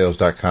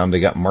 MacSales.com. They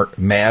got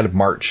Mad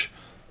March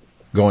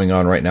going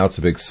on right now. It's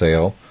a big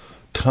sale.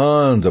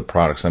 Tons of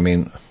products. I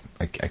mean,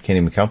 I can't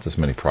even count this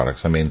many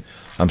products. I mean,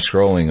 I'm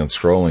scrolling and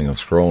scrolling and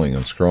scrolling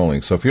and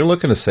scrolling. So if you're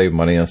looking to save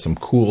money on some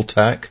cool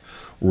tech,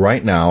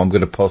 right now I'm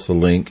going to post a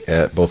link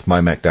at both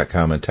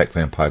mymac.com and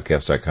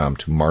techfanpodcast.com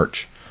to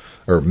March,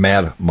 or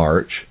Mad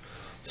March,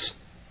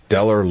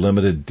 Stellar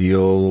Limited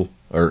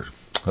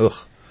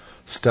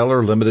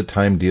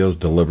Time deals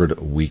delivered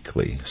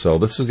weekly. So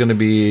this is going to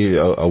be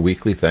a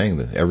weekly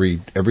thing.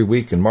 Every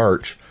week in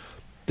March,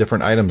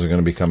 different items are going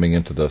to be coming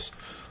into this.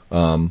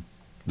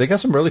 They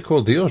got some really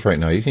cool deals right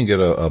now. You can get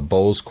a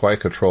Bose Quiet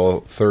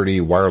Control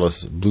 30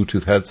 wireless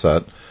Bluetooth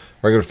headset,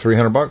 regular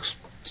 $300.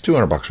 It's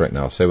 $200 right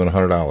now, saving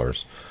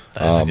 $100.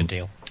 That is a good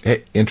deal.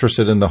 Hey,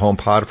 interested in the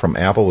HomePod from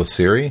Apple with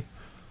Siri?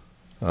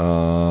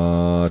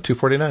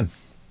 $249.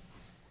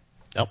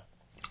 Nope.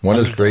 One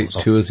is great,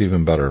 two is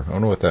even better. I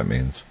don't know what that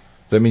means.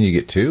 Does that mean you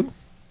get two?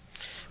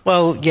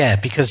 Well, yeah,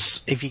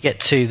 because if you get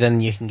two,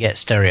 then you can get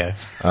stereo.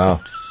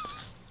 Oh.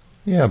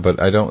 Yeah, but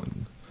I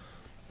don't...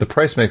 The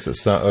price makes it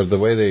sound... Or the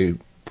way they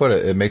put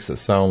it, it makes it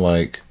sound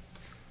like...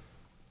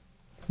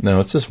 No,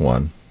 it's just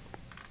one.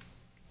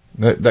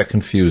 That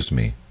confused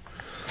me.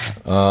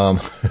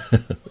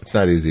 It's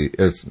not easy.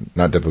 It's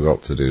not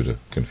difficult to do to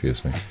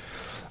confuse me.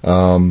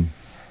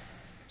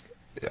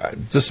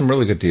 Just some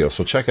really good deals.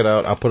 So check it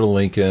out. I'll put a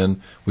link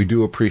in. We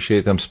do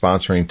appreciate them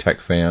sponsoring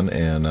TechFan,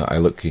 and I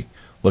looking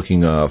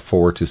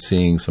forward to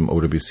seeing some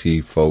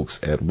OWC folks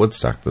at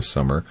Woodstock this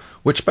summer.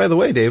 Which, by the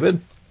way,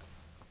 David,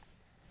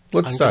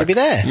 Woodstock. I'm going to be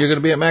there. You're going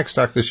to be at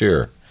MacStock this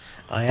year.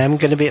 I am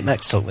going to be at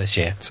MacStock this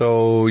year.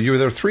 So you were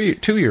there 2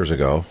 years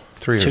ago.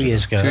 3 years 2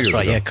 years ago. That's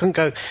right. Yeah, couldn't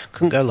go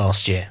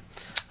last year.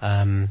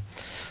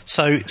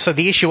 So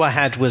the issue I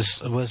had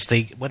was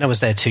when I was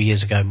there 2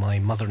 years ago, my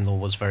mother-in-law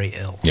was very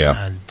ill.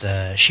 Yeah.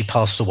 And she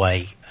passed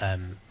away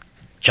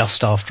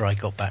just after I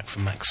got back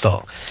from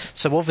MacStock.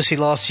 So obviously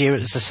last year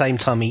it was the same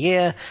time of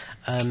year.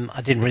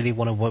 I didn't really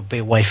want to be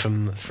away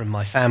from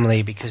my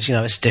family because,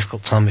 it's a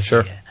difficult time of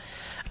Sure. year.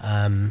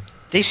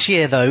 This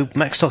year, though,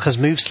 MacStock has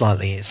moved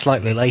slightly. It's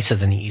slightly later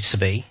than it used to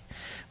be,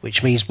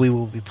 which means we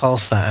will be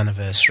past that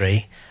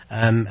anniversary.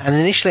 And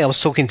initially I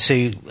was talking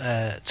to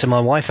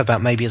my wife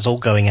about maybe us all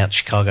going out to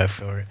Chicago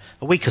for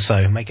a week or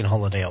so, making a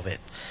holiday of it.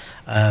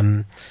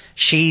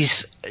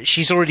 She's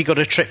already got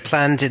a trip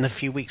planned in a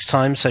few weeks'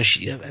 time, so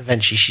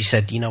eventually she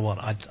said, you know what,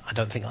 I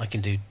don't think I can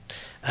do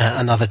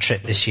another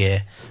trip this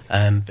year.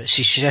 But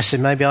she suggested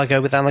maybe I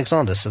go with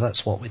Alexander, so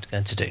that's what we're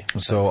going to do.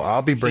 So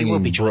I'll be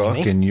bringing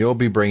Brooke, and you'll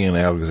be bringing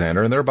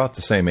Alexander, and they're about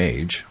the same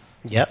age.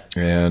 Yep.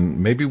 And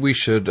maybe we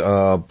should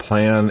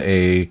plan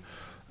a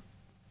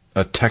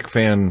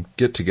TechFan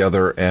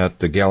get-together at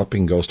the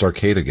Galloping Ghost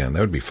Arcade again.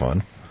 That would be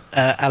fun.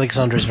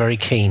 Alexander is very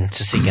keen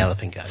to see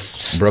Galloping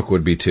Ghost. Brooke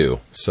would be too.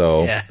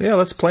 So, yeah,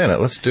 let's plan it.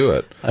 Let's do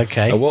it.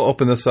 Okay. We'll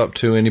open this up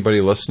to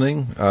anybody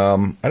listening.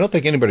 I don't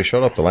think anybody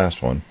showed up the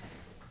last one.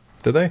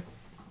 Did they?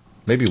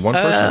 Maybe one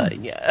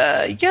person?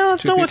 I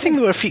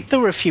think there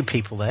were a few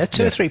people there.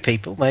 Two or three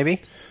people,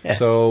 maybe. Yeah.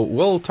 So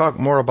we'll talk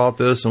more about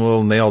this and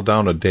we'll nail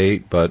down a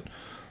date, but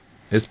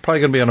it's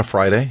probably going to be on a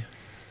Friday,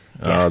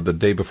 the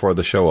day before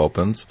the show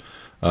opens.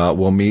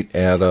 We'll meet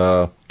at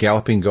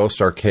Galloping Ghost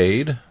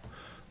Arcade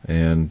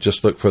and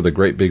just look for the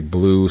great big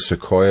blue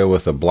Sequoia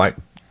with a black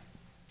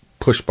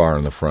push bar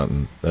in the front,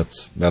 and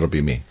that'll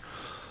be me.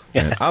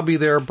 Yeah. And I'll be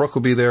there. Brooke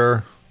will be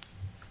there.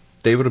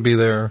 David will be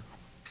there.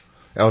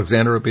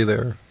 Alexander will be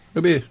there.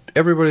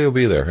 Everybody will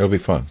be there. It'll be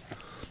fun.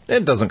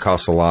 It doesn't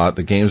cost a lot.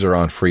 The games are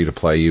on free to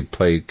play. You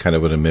play kind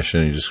of an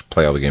admission. You just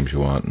play all the games you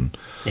want, and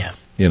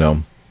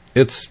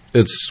it's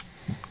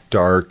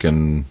dark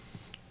and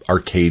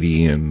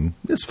arcadey and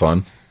it's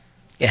fun.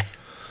 Yeah.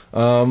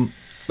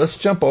 Let's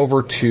jump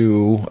over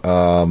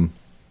to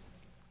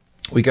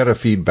we got a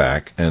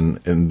feedback,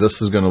 and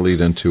this is going to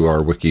lead into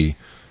our wiki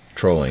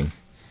trolling.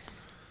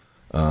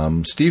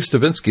 Steve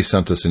Stavinsky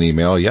sent us an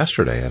email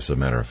yesterday, as a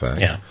matter of fact.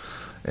 Yeah.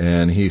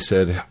 And he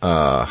said,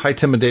 "Hi,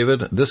 Tim and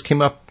David. This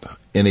came up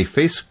in a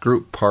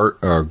Facebook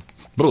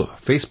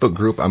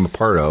group I'm a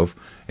part of,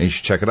 and you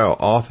should check it out.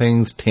 All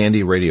Things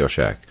Tandy Radio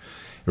Shack.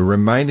 It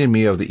reminded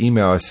me of the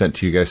email I sent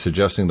to you guys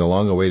suggesting the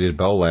long-awaited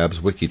Bell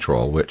Labs wiki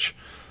troll, which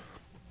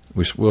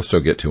we'll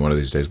still get to one of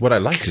these days. What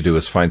I'd like to do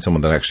is find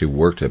someone that actually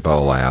worked at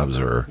Bell Labs,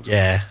 or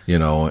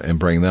and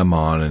bring them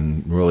on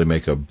and really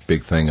make a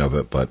big thing of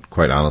it. But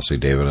quite honestly,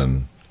 David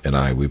and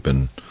I, we've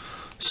been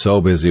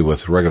so busy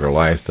with regular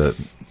life that."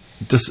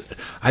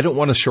 I don't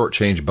want to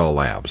shortchange Bell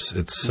Labs.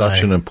 It's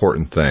such an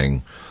important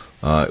thing.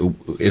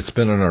 It's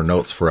been in our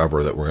notes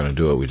forever that we're going to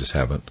do it. We just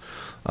haven't.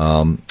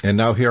 And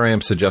now here I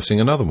am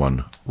suggesting another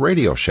one,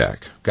 Radio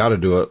Shack. Got to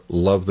do it.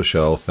 Love the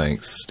show.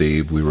 Thanks,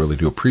 Steve. We really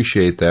do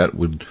appreciate that.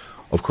 We'd,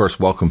 of course,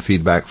 welcome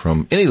feedback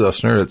from any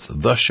listener. It's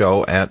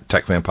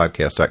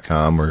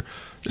theshow@techfanpodcast.com, or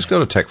just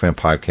go to TechFan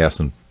Podcast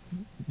and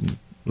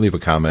leave a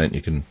comment.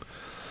 You can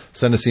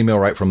send us email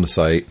right from the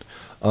site.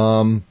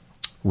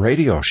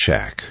 Radio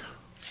Shack.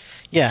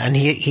 Yeah, and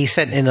he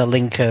sent in a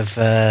link of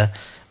a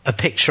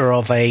picture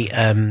of a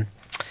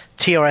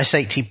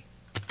TRS-80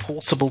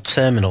 portable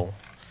terminal,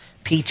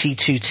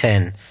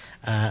 PT210,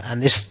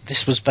 and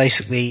this was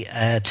basically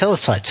a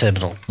teletype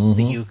terminal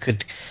that you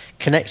could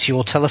connect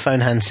your telephone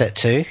handset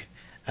to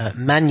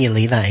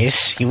manually. That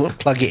is, you wouldn't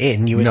plug it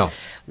in. You would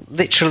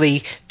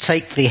literally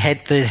take the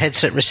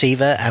headset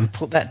receiver and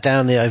put that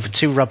down over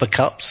two rubber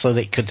cups so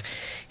that it could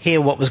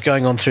hear what was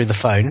going on through the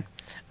phone.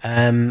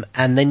 And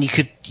then you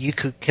could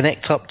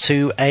connect up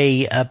to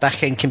a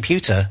back-end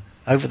computer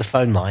over the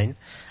phone line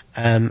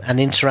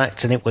and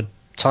interact, and it would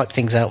type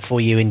things out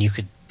for you, and you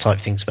could type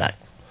things back.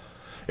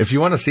 If you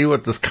want to see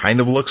what this kind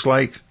of looks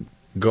like,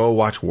 go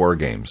watch War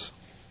Games.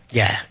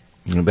 Yeah.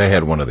 They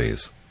had one of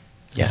these.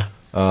 Yeah.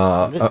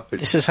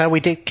 This is how we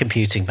did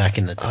computing back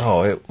in the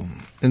day.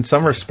 In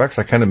some respects,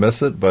 I kind of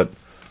miss it, but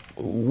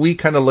we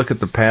kind of look at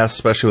the past,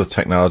 especially with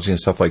technology and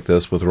stuff like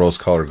this, with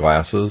rose-colored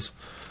glasses.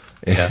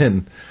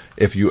 And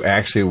if you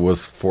actually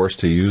was forced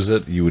to use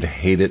it, you would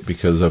hate it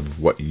because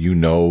of what you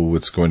know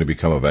it's going to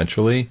become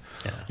eventually.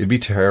 Yeah. It'd be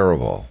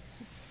terrible.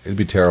 It'd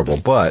be terrible.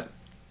 But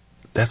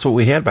that's what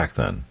we had back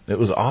then. It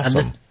was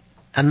awesome.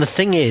 And the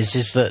thing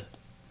is that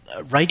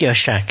Radio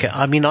Shack,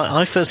 I mean,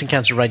 I first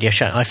encountered Radio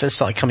Shack. I first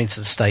started coming to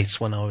the States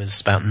when I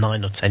was about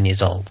 9 or 10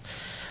 years old.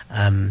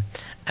 And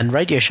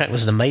Radio Shack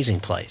was an amazing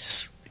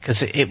place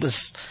because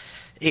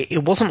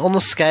it wasn't on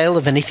the scale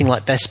of anything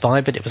like Best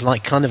Buy, but it was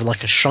like kind of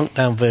like a shrunk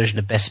down version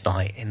of Best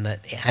Buy in that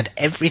it had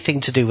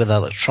everything to do with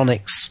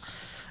electronics.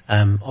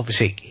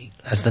 Obviously,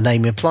 as the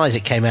name implies,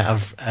 it came out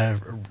of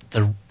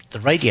the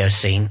radio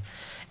scene.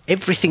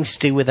 Everything to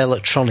do with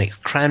electronics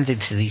crammed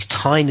into these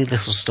tiny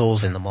little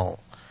stores in the mall.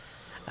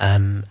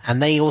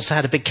 And they also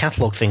had a big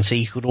catalogue thing, so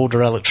you could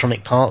order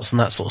electronic parts and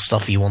that sort of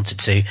stuff if you wanted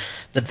to.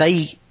 But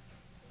they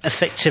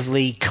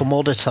effectively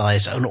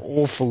commoditized an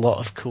awful lot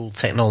of cool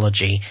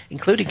technology,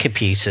 including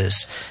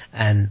computers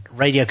and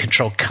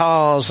radio-controlled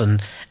cars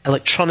and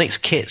electronics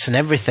kits and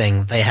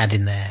everything they had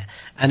in there.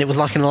 And it was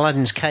like an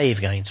Aladdin's cave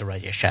going to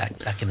Radio Shack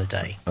back in the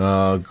day.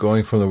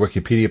 Going from the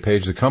Wikipedia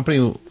page, the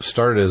company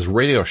started as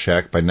Radio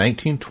Shack in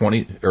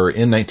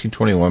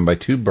 1921 by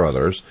two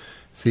brothers,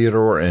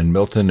 Theodore and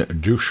Milton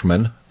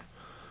Dushman,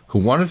 who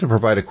wanted to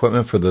provide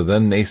equipment for the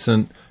then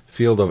nascent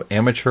field of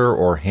amateur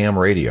or ham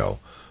radio.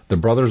 The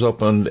brothers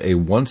opened a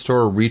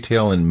one-store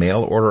retail and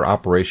mail-order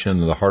operation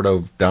in the heart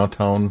of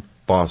downtown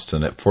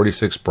Boston at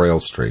 46 Brattle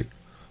Street.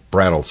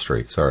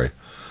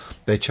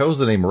 They chose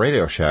the name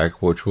Radio Shack,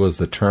 which was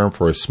the term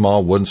for a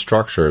small wooden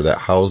structure that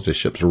housed a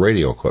ship's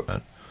radio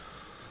equipment.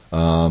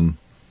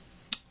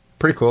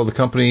 Pretty cool. The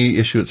company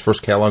issued its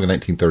first catalog in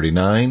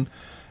 1939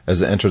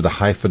 as it entered the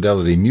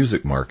high-fidelity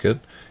music market.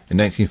 In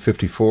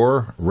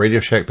 1954, Radio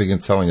Shack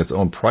began selling its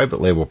own private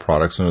label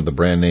products under the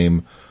brand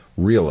name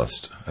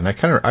Realist. And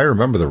I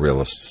remember the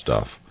Realist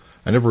stuff.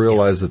 I never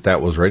realized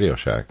that was Radio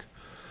Shack.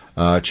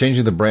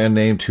 Changing the brand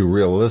name to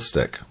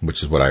Realistic,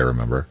 which is what I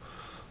remember,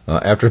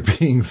 after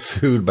being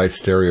sued by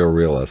Stereo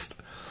Realist.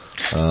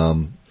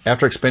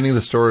 After expanding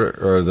the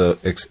store,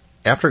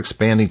 after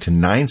expanding to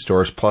 9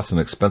 stores plus an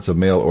expensive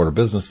mail order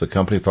business, the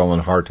company fell in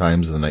hard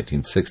times in the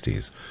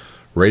 1960s.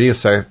 Radio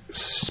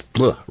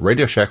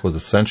Shack was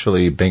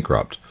essentially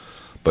bankrupt,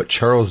 but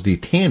Charles D.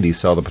 Tandy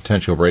saw the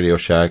potential of Radio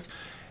Shack,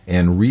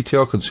 and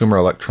Retail Consumer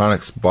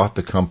Electronics bought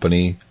the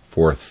company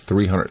for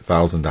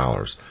 $300,000.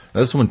 Now,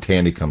 this is when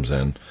Tandy comes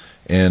in,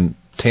 and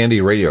Tandy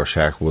Radio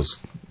Shack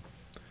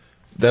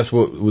that's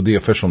what the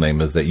official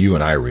name is that you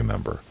and I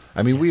remember.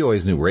 I mean, we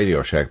always knew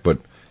Radio Shack, but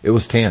it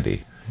was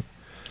Tandy.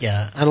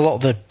 Yeah, and a lot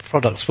of the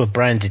products were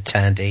branded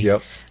Tandy.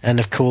 Yep. And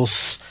of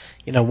course,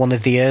 one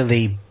of the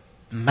early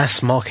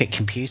mass market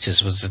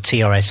computers was the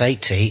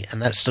TRS-80,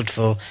 and that stood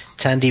for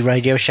Tandy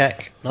Radio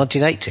Shack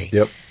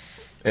 1980.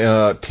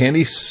 Yep.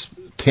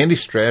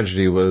 Tandy's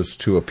strategy was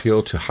to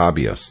appeal to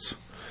hobbyists.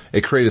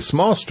 It created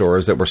small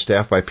stores that were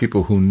staffed by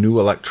people who knew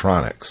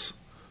electronics,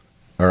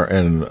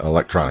 and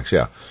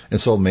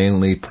sold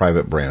mainly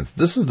private brands.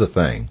 This is the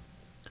thing.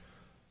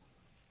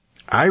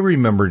 I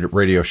remembered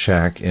Radio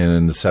Shack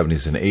in the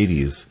 70s and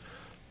 80s.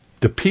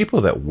 The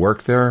people that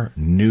worked there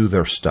knew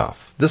their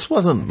stuff. This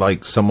wasn't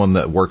like someone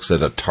that works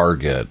at a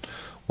Target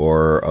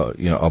or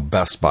a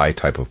Best Buy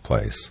type of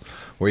place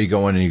where you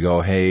go in and you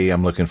go, hey,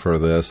 I'm looking for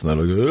this, and they're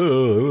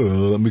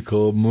like, let me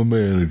call my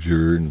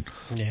manager, and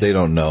they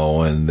don't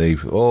know, and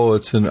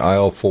it's in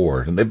aisle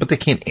 4, but they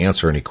can't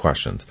answer any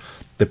questions.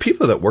 The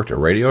people that worked at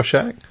Radio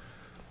Shack,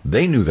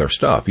 they knew their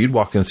stuff. You'd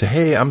walk in and say,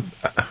 hey,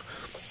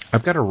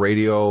 I've got a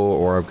radio,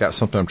 or I've got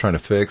something I'm trying to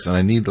fix, and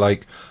I need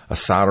like a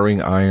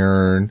soldering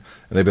iron.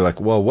 And they'd be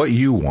like, well, what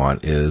you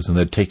want is, and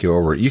they'd take you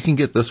over. You can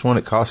get this one.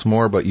 It costs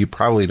more, but you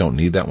probably don't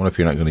need that one if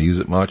you're not going to use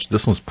it much.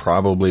 This one's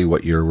probably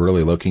what you're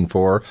really looking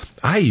for.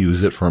 I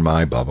use it for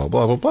my blah, blah,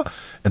 blah, blah, blah.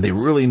 And they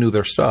really knew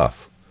their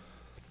stuff.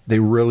 They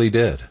really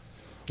did.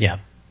 Yeah.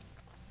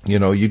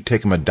 You'd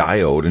take them a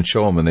diode and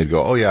show them, and they'd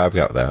go, oh, yeah, I've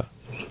got that.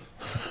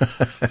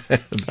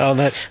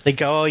 They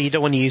go, oh, you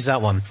don't want to use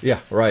that one. Yeah,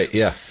 right,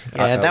 yeah.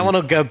 That one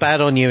will go bad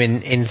on you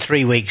in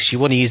 3 weeks. You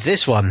want to use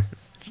this one.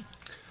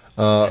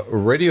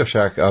 Radio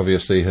Shack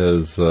obviously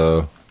has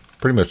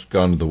pretty much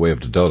gone the way of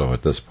the dodo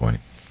at this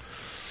point.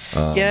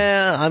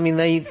 I mean,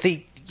 they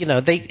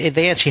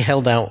actually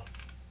held out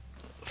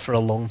for a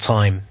long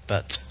time,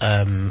 but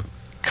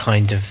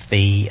kind of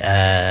the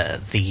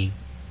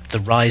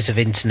rise of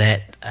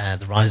internet,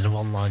 the rise of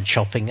online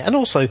shopping, and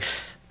also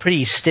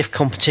pretty stiff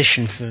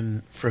competition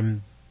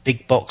from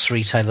big box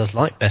retailers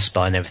like Best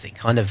Buy and everything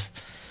kind of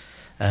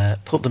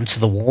put them to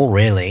the wall,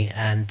 really.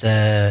 And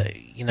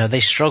they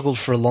struggled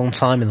for a long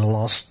time in the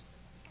last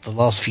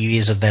few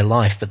years of their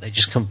life, but they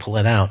just couldn't pull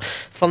it out.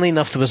 Funnily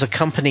enough, there was a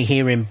company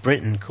here in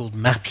Britain called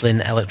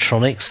Maplin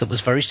Electronics that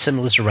was very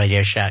similar to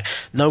Radio Shack,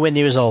 nowhere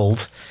near as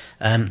old.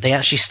 They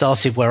actually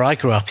started where I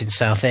grew up in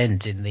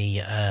Southend in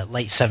the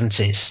late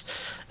 70s.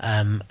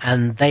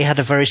 And they had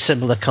a very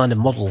similar kind of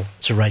model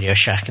to Radio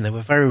Shack, and they were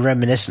very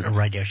reminiscent of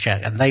Radio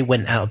Shack, and they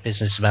went out of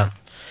business about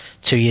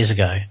 2 years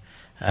ago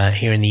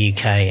here in the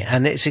UK,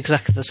 and it's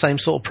exactly the same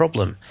sort of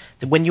problem.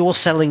 When you're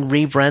selling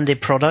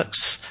rebranded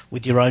products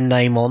with your own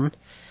name on,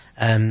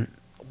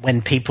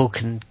 when people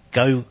can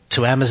go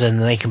to Amazon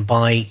and they can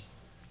buy,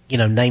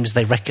 names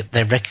they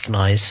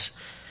recognise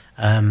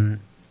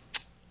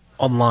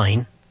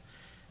online,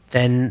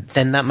 then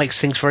that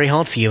makes things very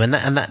hard for you. And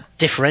that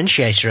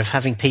differentiator of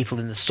having people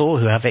in the store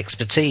who have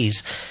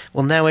expertise,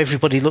 well, now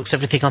everybody looks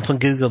everything up on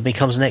Google and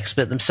becomes an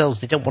expert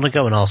themselves. They don't want to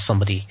go and ask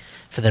somebody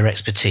for their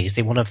expertise.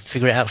 They want to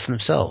figure it out for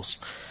themselves.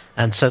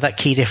 And so that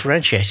key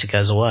differentiator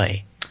goes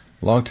away.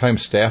 Longtime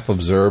staff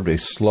observed a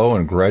slow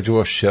and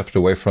gradual shift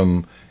away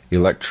from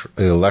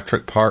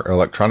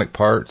electronic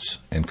parts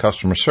and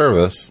customer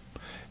service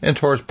and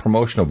towards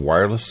promotion of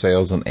wireless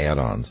sales and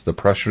add-ons. The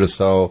pressure to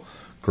sell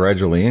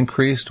gradually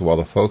increased while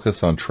the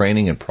focus on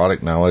training and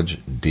product knowledge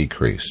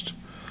decreased.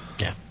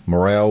 Yeah.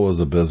 Morale was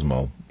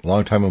abysmal.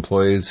 Longtime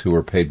employees who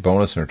were paid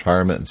bonus and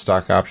retirement and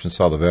stock options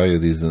saw the value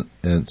of these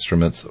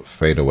instruments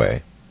fade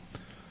away.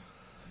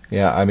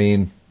 Yeah, I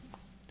mean,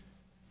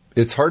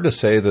 it's hard to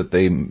say that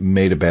they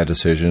made a bad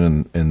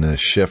decision in the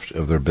shift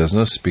of their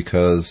business,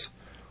 because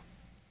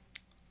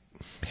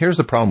here's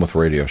the problem with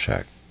Radio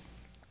Shack.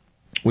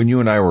 When you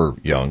and I were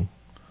young,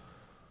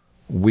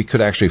 we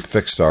could actually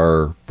fix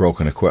our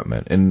broken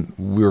equipment, and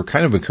we were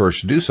kind of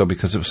encouraged to do so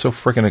because it was so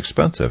freaking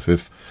expensive.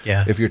 If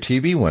your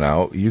TV went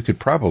out, you could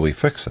probably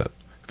fix it.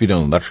 If you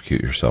don't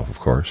electrocute yourself, of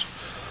course.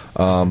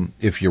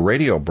 If your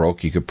radio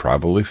broke, you could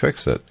probably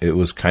fix it. It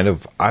was kind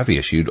of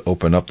obvious. You'd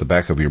open up the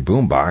back of your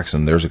boombox,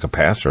 and there's a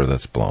capacitor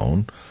that's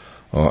blown,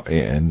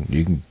 and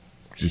you can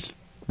just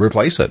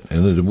replace it,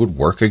 and it would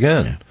work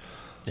again. Yeah.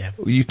 Yeah.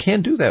 You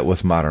can't do that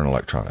with modern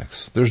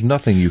electronics. There's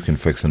nothing you can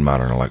fix in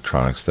modern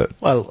electronics that...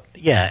 Well,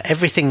 yeah,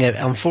 everything,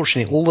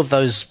 unfortunately, all of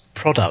those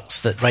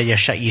products that Radio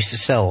Shack used to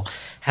sell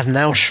have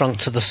now shrunk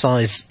to the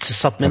size, to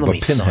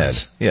sub-millimeter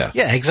size. Yeah.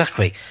 Yeah,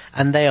 exactly.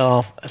 And they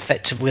are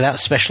effective, without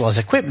specialized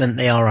equipment,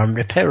 they are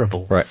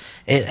unrepairable. Right.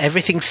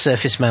 Everything's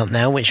surface mount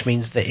now, which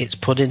means that it's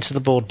put into the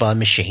board by a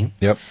machine.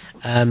 Yep.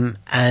 And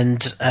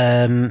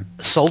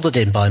soldered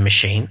in by a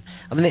machine.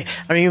 I mean,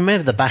 I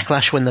remember the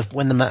backlash when the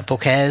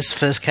MacBook Airs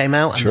first came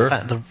out, and Sure. the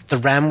fact that the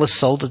RAM was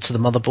soldered to the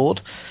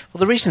motherboard. Well,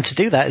 the reason to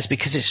do that is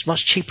because it's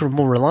much cheaper and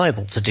more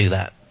reliable to do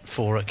that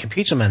for a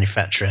computer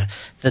manufacturer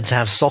than to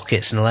have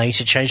sockets and allow you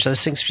to change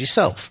those things for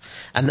yourself.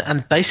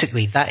 And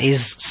basically that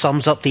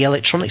sums up the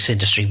electronics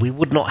industry. We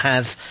would not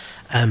have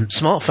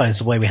smartphones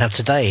the way we have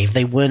today if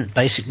they weren't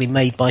basically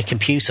made by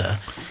computer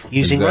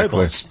using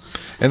robots.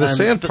 And the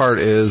sad part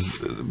is,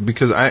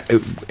 because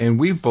and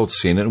we've both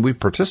seen it and we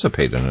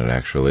participate in it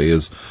actually,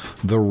 is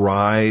the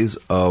rise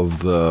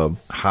of the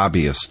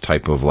hobbyist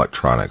type of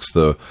electronics,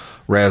 the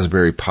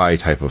Raspberry Pi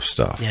type of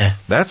stuff. Yeah.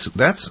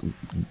 That's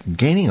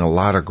gaining a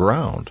lot of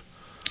ground.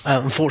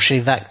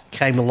 Unfortunately, that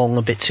came along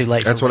a bit too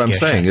late. That's what I'm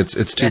saying.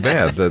 It's too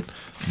bad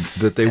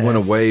that they went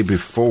away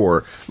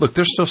before. Look,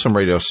 there's still some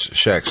Radio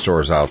Shack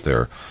stores out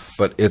there,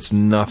 but it's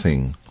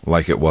nothing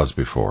like it was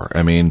before.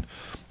 I mean,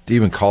 to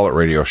even call it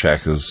Radio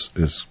Shack is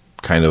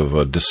kind of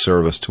a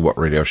disservice to what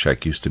Radio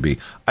Shack used to be.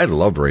 I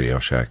loved Radio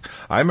Shack.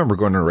 I remember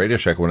going to Radio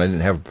Shack when I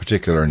didn't have a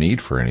particular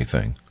need for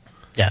anything.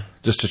 Yeah.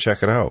 Just to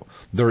check it out.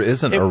 There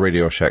isn't a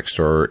Radio Shack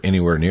store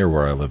anywhere near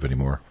where I live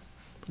anymore.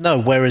 No,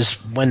 whereas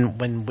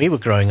when we were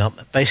growing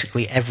up,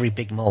 basically every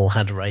big mall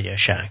had a Radio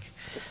Shack.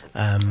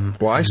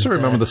 Well, I still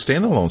remember the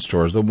standalone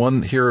stores. The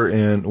one here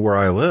in where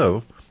I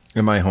live,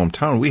 in my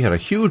hometown, we had a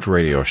huge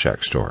Radio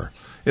Shack store.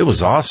 It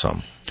was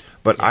awesome.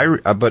 But I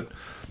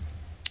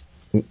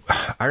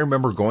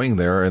remember going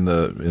there in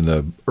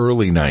the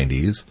early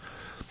 90s,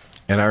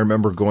 and I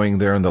remember going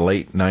there in the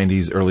late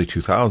 90s, early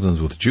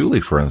 2000s with Julie,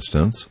 for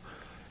instance,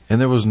 and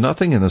there was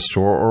nothing in the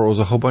store, or it was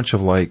a whole bunch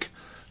of like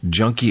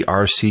junky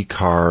RC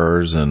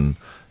cars and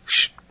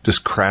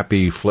just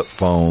crappy flip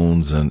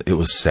phones, and it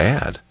was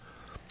sad.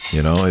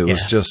 You know, it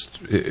was just,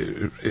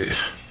 it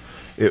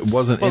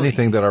wasn't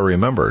anything that I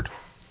remembered.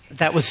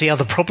 That was the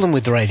other problem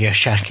with the Radio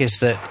Shack, is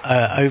that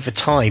over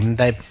time,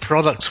 their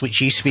products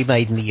which used to be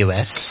made in the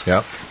US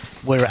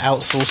were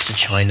outsourced to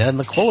China, and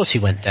the quality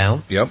went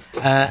down. Yep.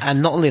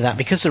 And not only that,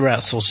 because they were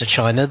outsourced to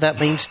China, that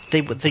means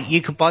that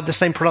you could buy the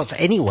same products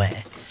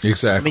anywhere.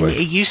 Exactly. I mean,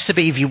 it used to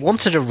be if you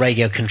wanted a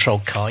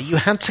radio-controlled car, you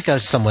had to go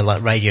somewhere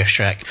like Radio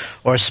Shack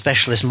or a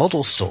specialist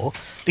model store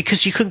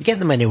because you couldn't get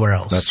them anywhere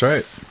else. That's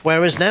right.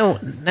 Whereas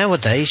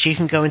nowadays, you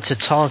can go into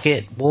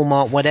Target,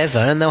 Walmart, whatever,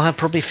 and they'll have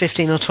probably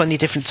 15 or 20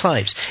 different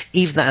types.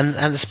 Even and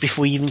that's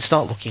before you even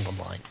start looking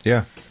online.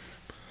 Yeah.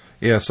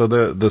 Yeah, so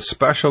the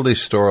specialty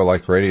store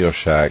like Radio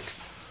Shack,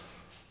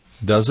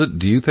 do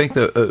you think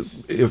that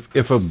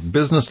if a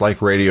business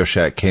like Radio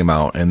Shack came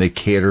out and they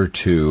cater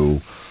to,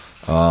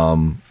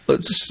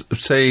 let's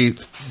just say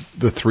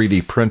the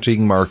 3D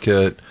printing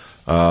market,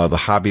 the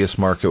hobbyist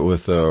market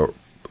with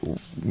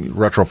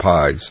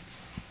RetroPies,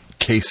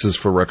 cases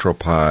for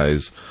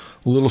RetroPies,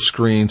 little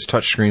screens,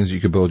 touch screens, you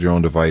could build your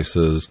own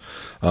devices,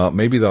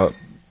 maybe the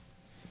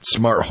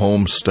smart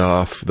home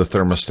stuff, the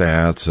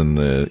thermostats and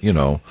the,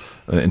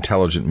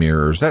 intelligent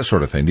mirrors, that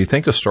sort of thing. Do you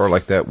think a store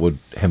like that would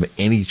have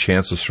any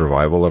chance of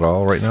survival at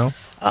all right now?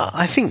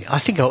 I think a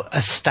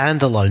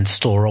standalone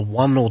store, a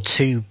one or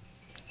two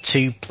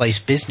place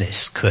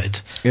business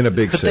could. In a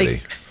big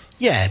city.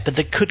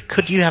 But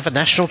could you have a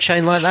national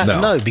chain like that?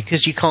 No,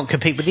 because you can't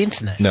compete with the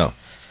internet. No,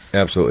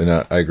 absolutely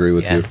not. I agree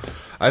with you.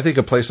 I think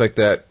a place like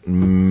that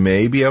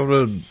may be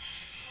able to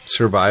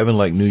survive in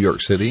like New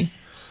York City.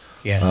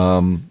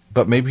 Yeah.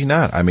 But maybe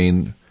not. I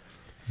mean,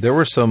 there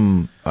were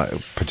some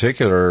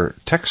particular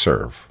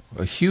TechServe,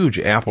 a huge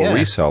Apple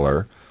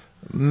reseller.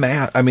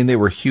 They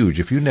were huge.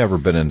 If you've never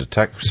been into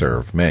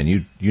TechServe, man,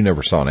 you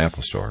never saw an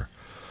Apple store.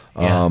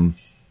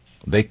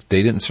 They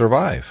didn't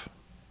survive.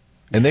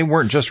 And they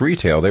weren't just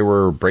retail. They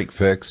were break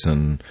fix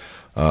and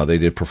they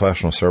did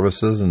professional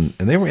services and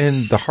they were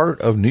in the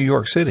heart of New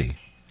York City.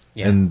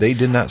 Yeah. And they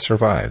did not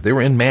survive. They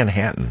were in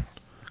Manhattan,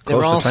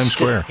 close to Times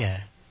Square.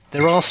 Yeah.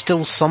 There are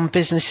still some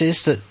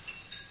businesses that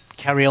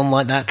carry on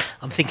like that.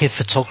 I'm thinking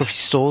photography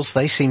stores.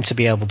 They seem to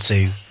be able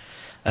to.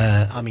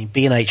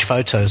 B&H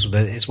Photos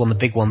is one of the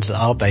big ones that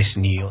are based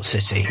in New York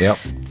City. Yep.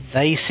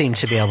 They seem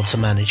to be able to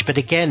manage. But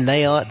again,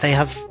 they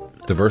have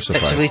diversified.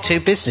 Effectively two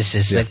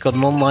businesses. Yep. They've got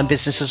an online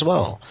business as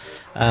well.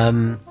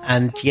 So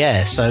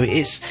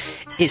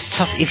it's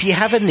tough. If you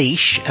have a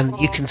niche and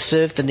you can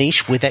serve the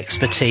niche with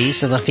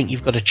expertise, then I think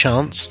you've got a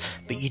chance.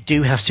 But you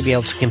do have to be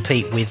able to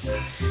compete with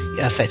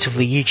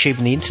effectively YouTube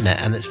and the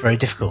internet, and it's very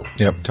difficult.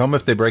 Yep. Tell them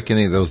if they break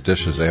any of those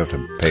dishes, they have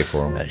to pay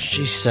for them.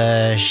 She's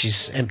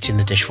emptying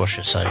the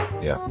dishwasher, so.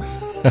 Yeah.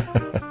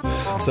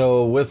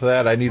 So with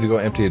that, I need to go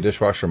empty a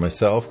dishwasher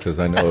myself because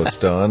I know it's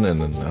done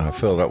and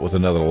fill it up with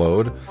another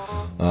load.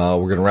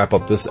 We're going to wrap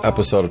up this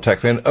episode of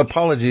TechFan.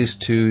 Apologies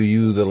to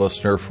you, the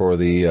listener, for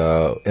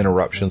the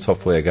interruptions.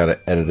 Hopefully I got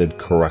it edited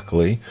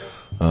correctly,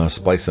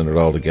 splicing it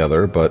all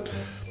together. But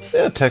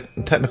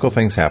technical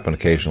things happen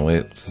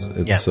occasionally.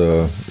 It's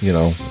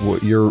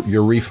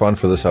your refund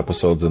for this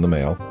episode's in the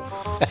mail.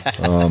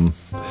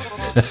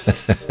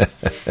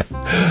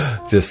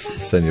 Just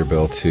send your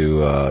bill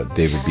to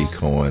David B.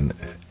 Cohen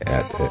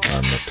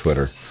on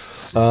Twitter.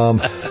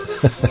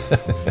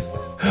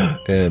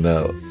 And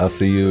I'll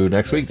see you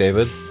next week,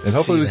 David. And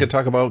hopefully we can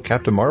talk about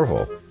Captain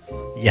Marvel.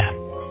 Yeah.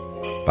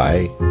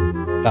 Bye.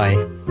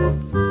 Bye.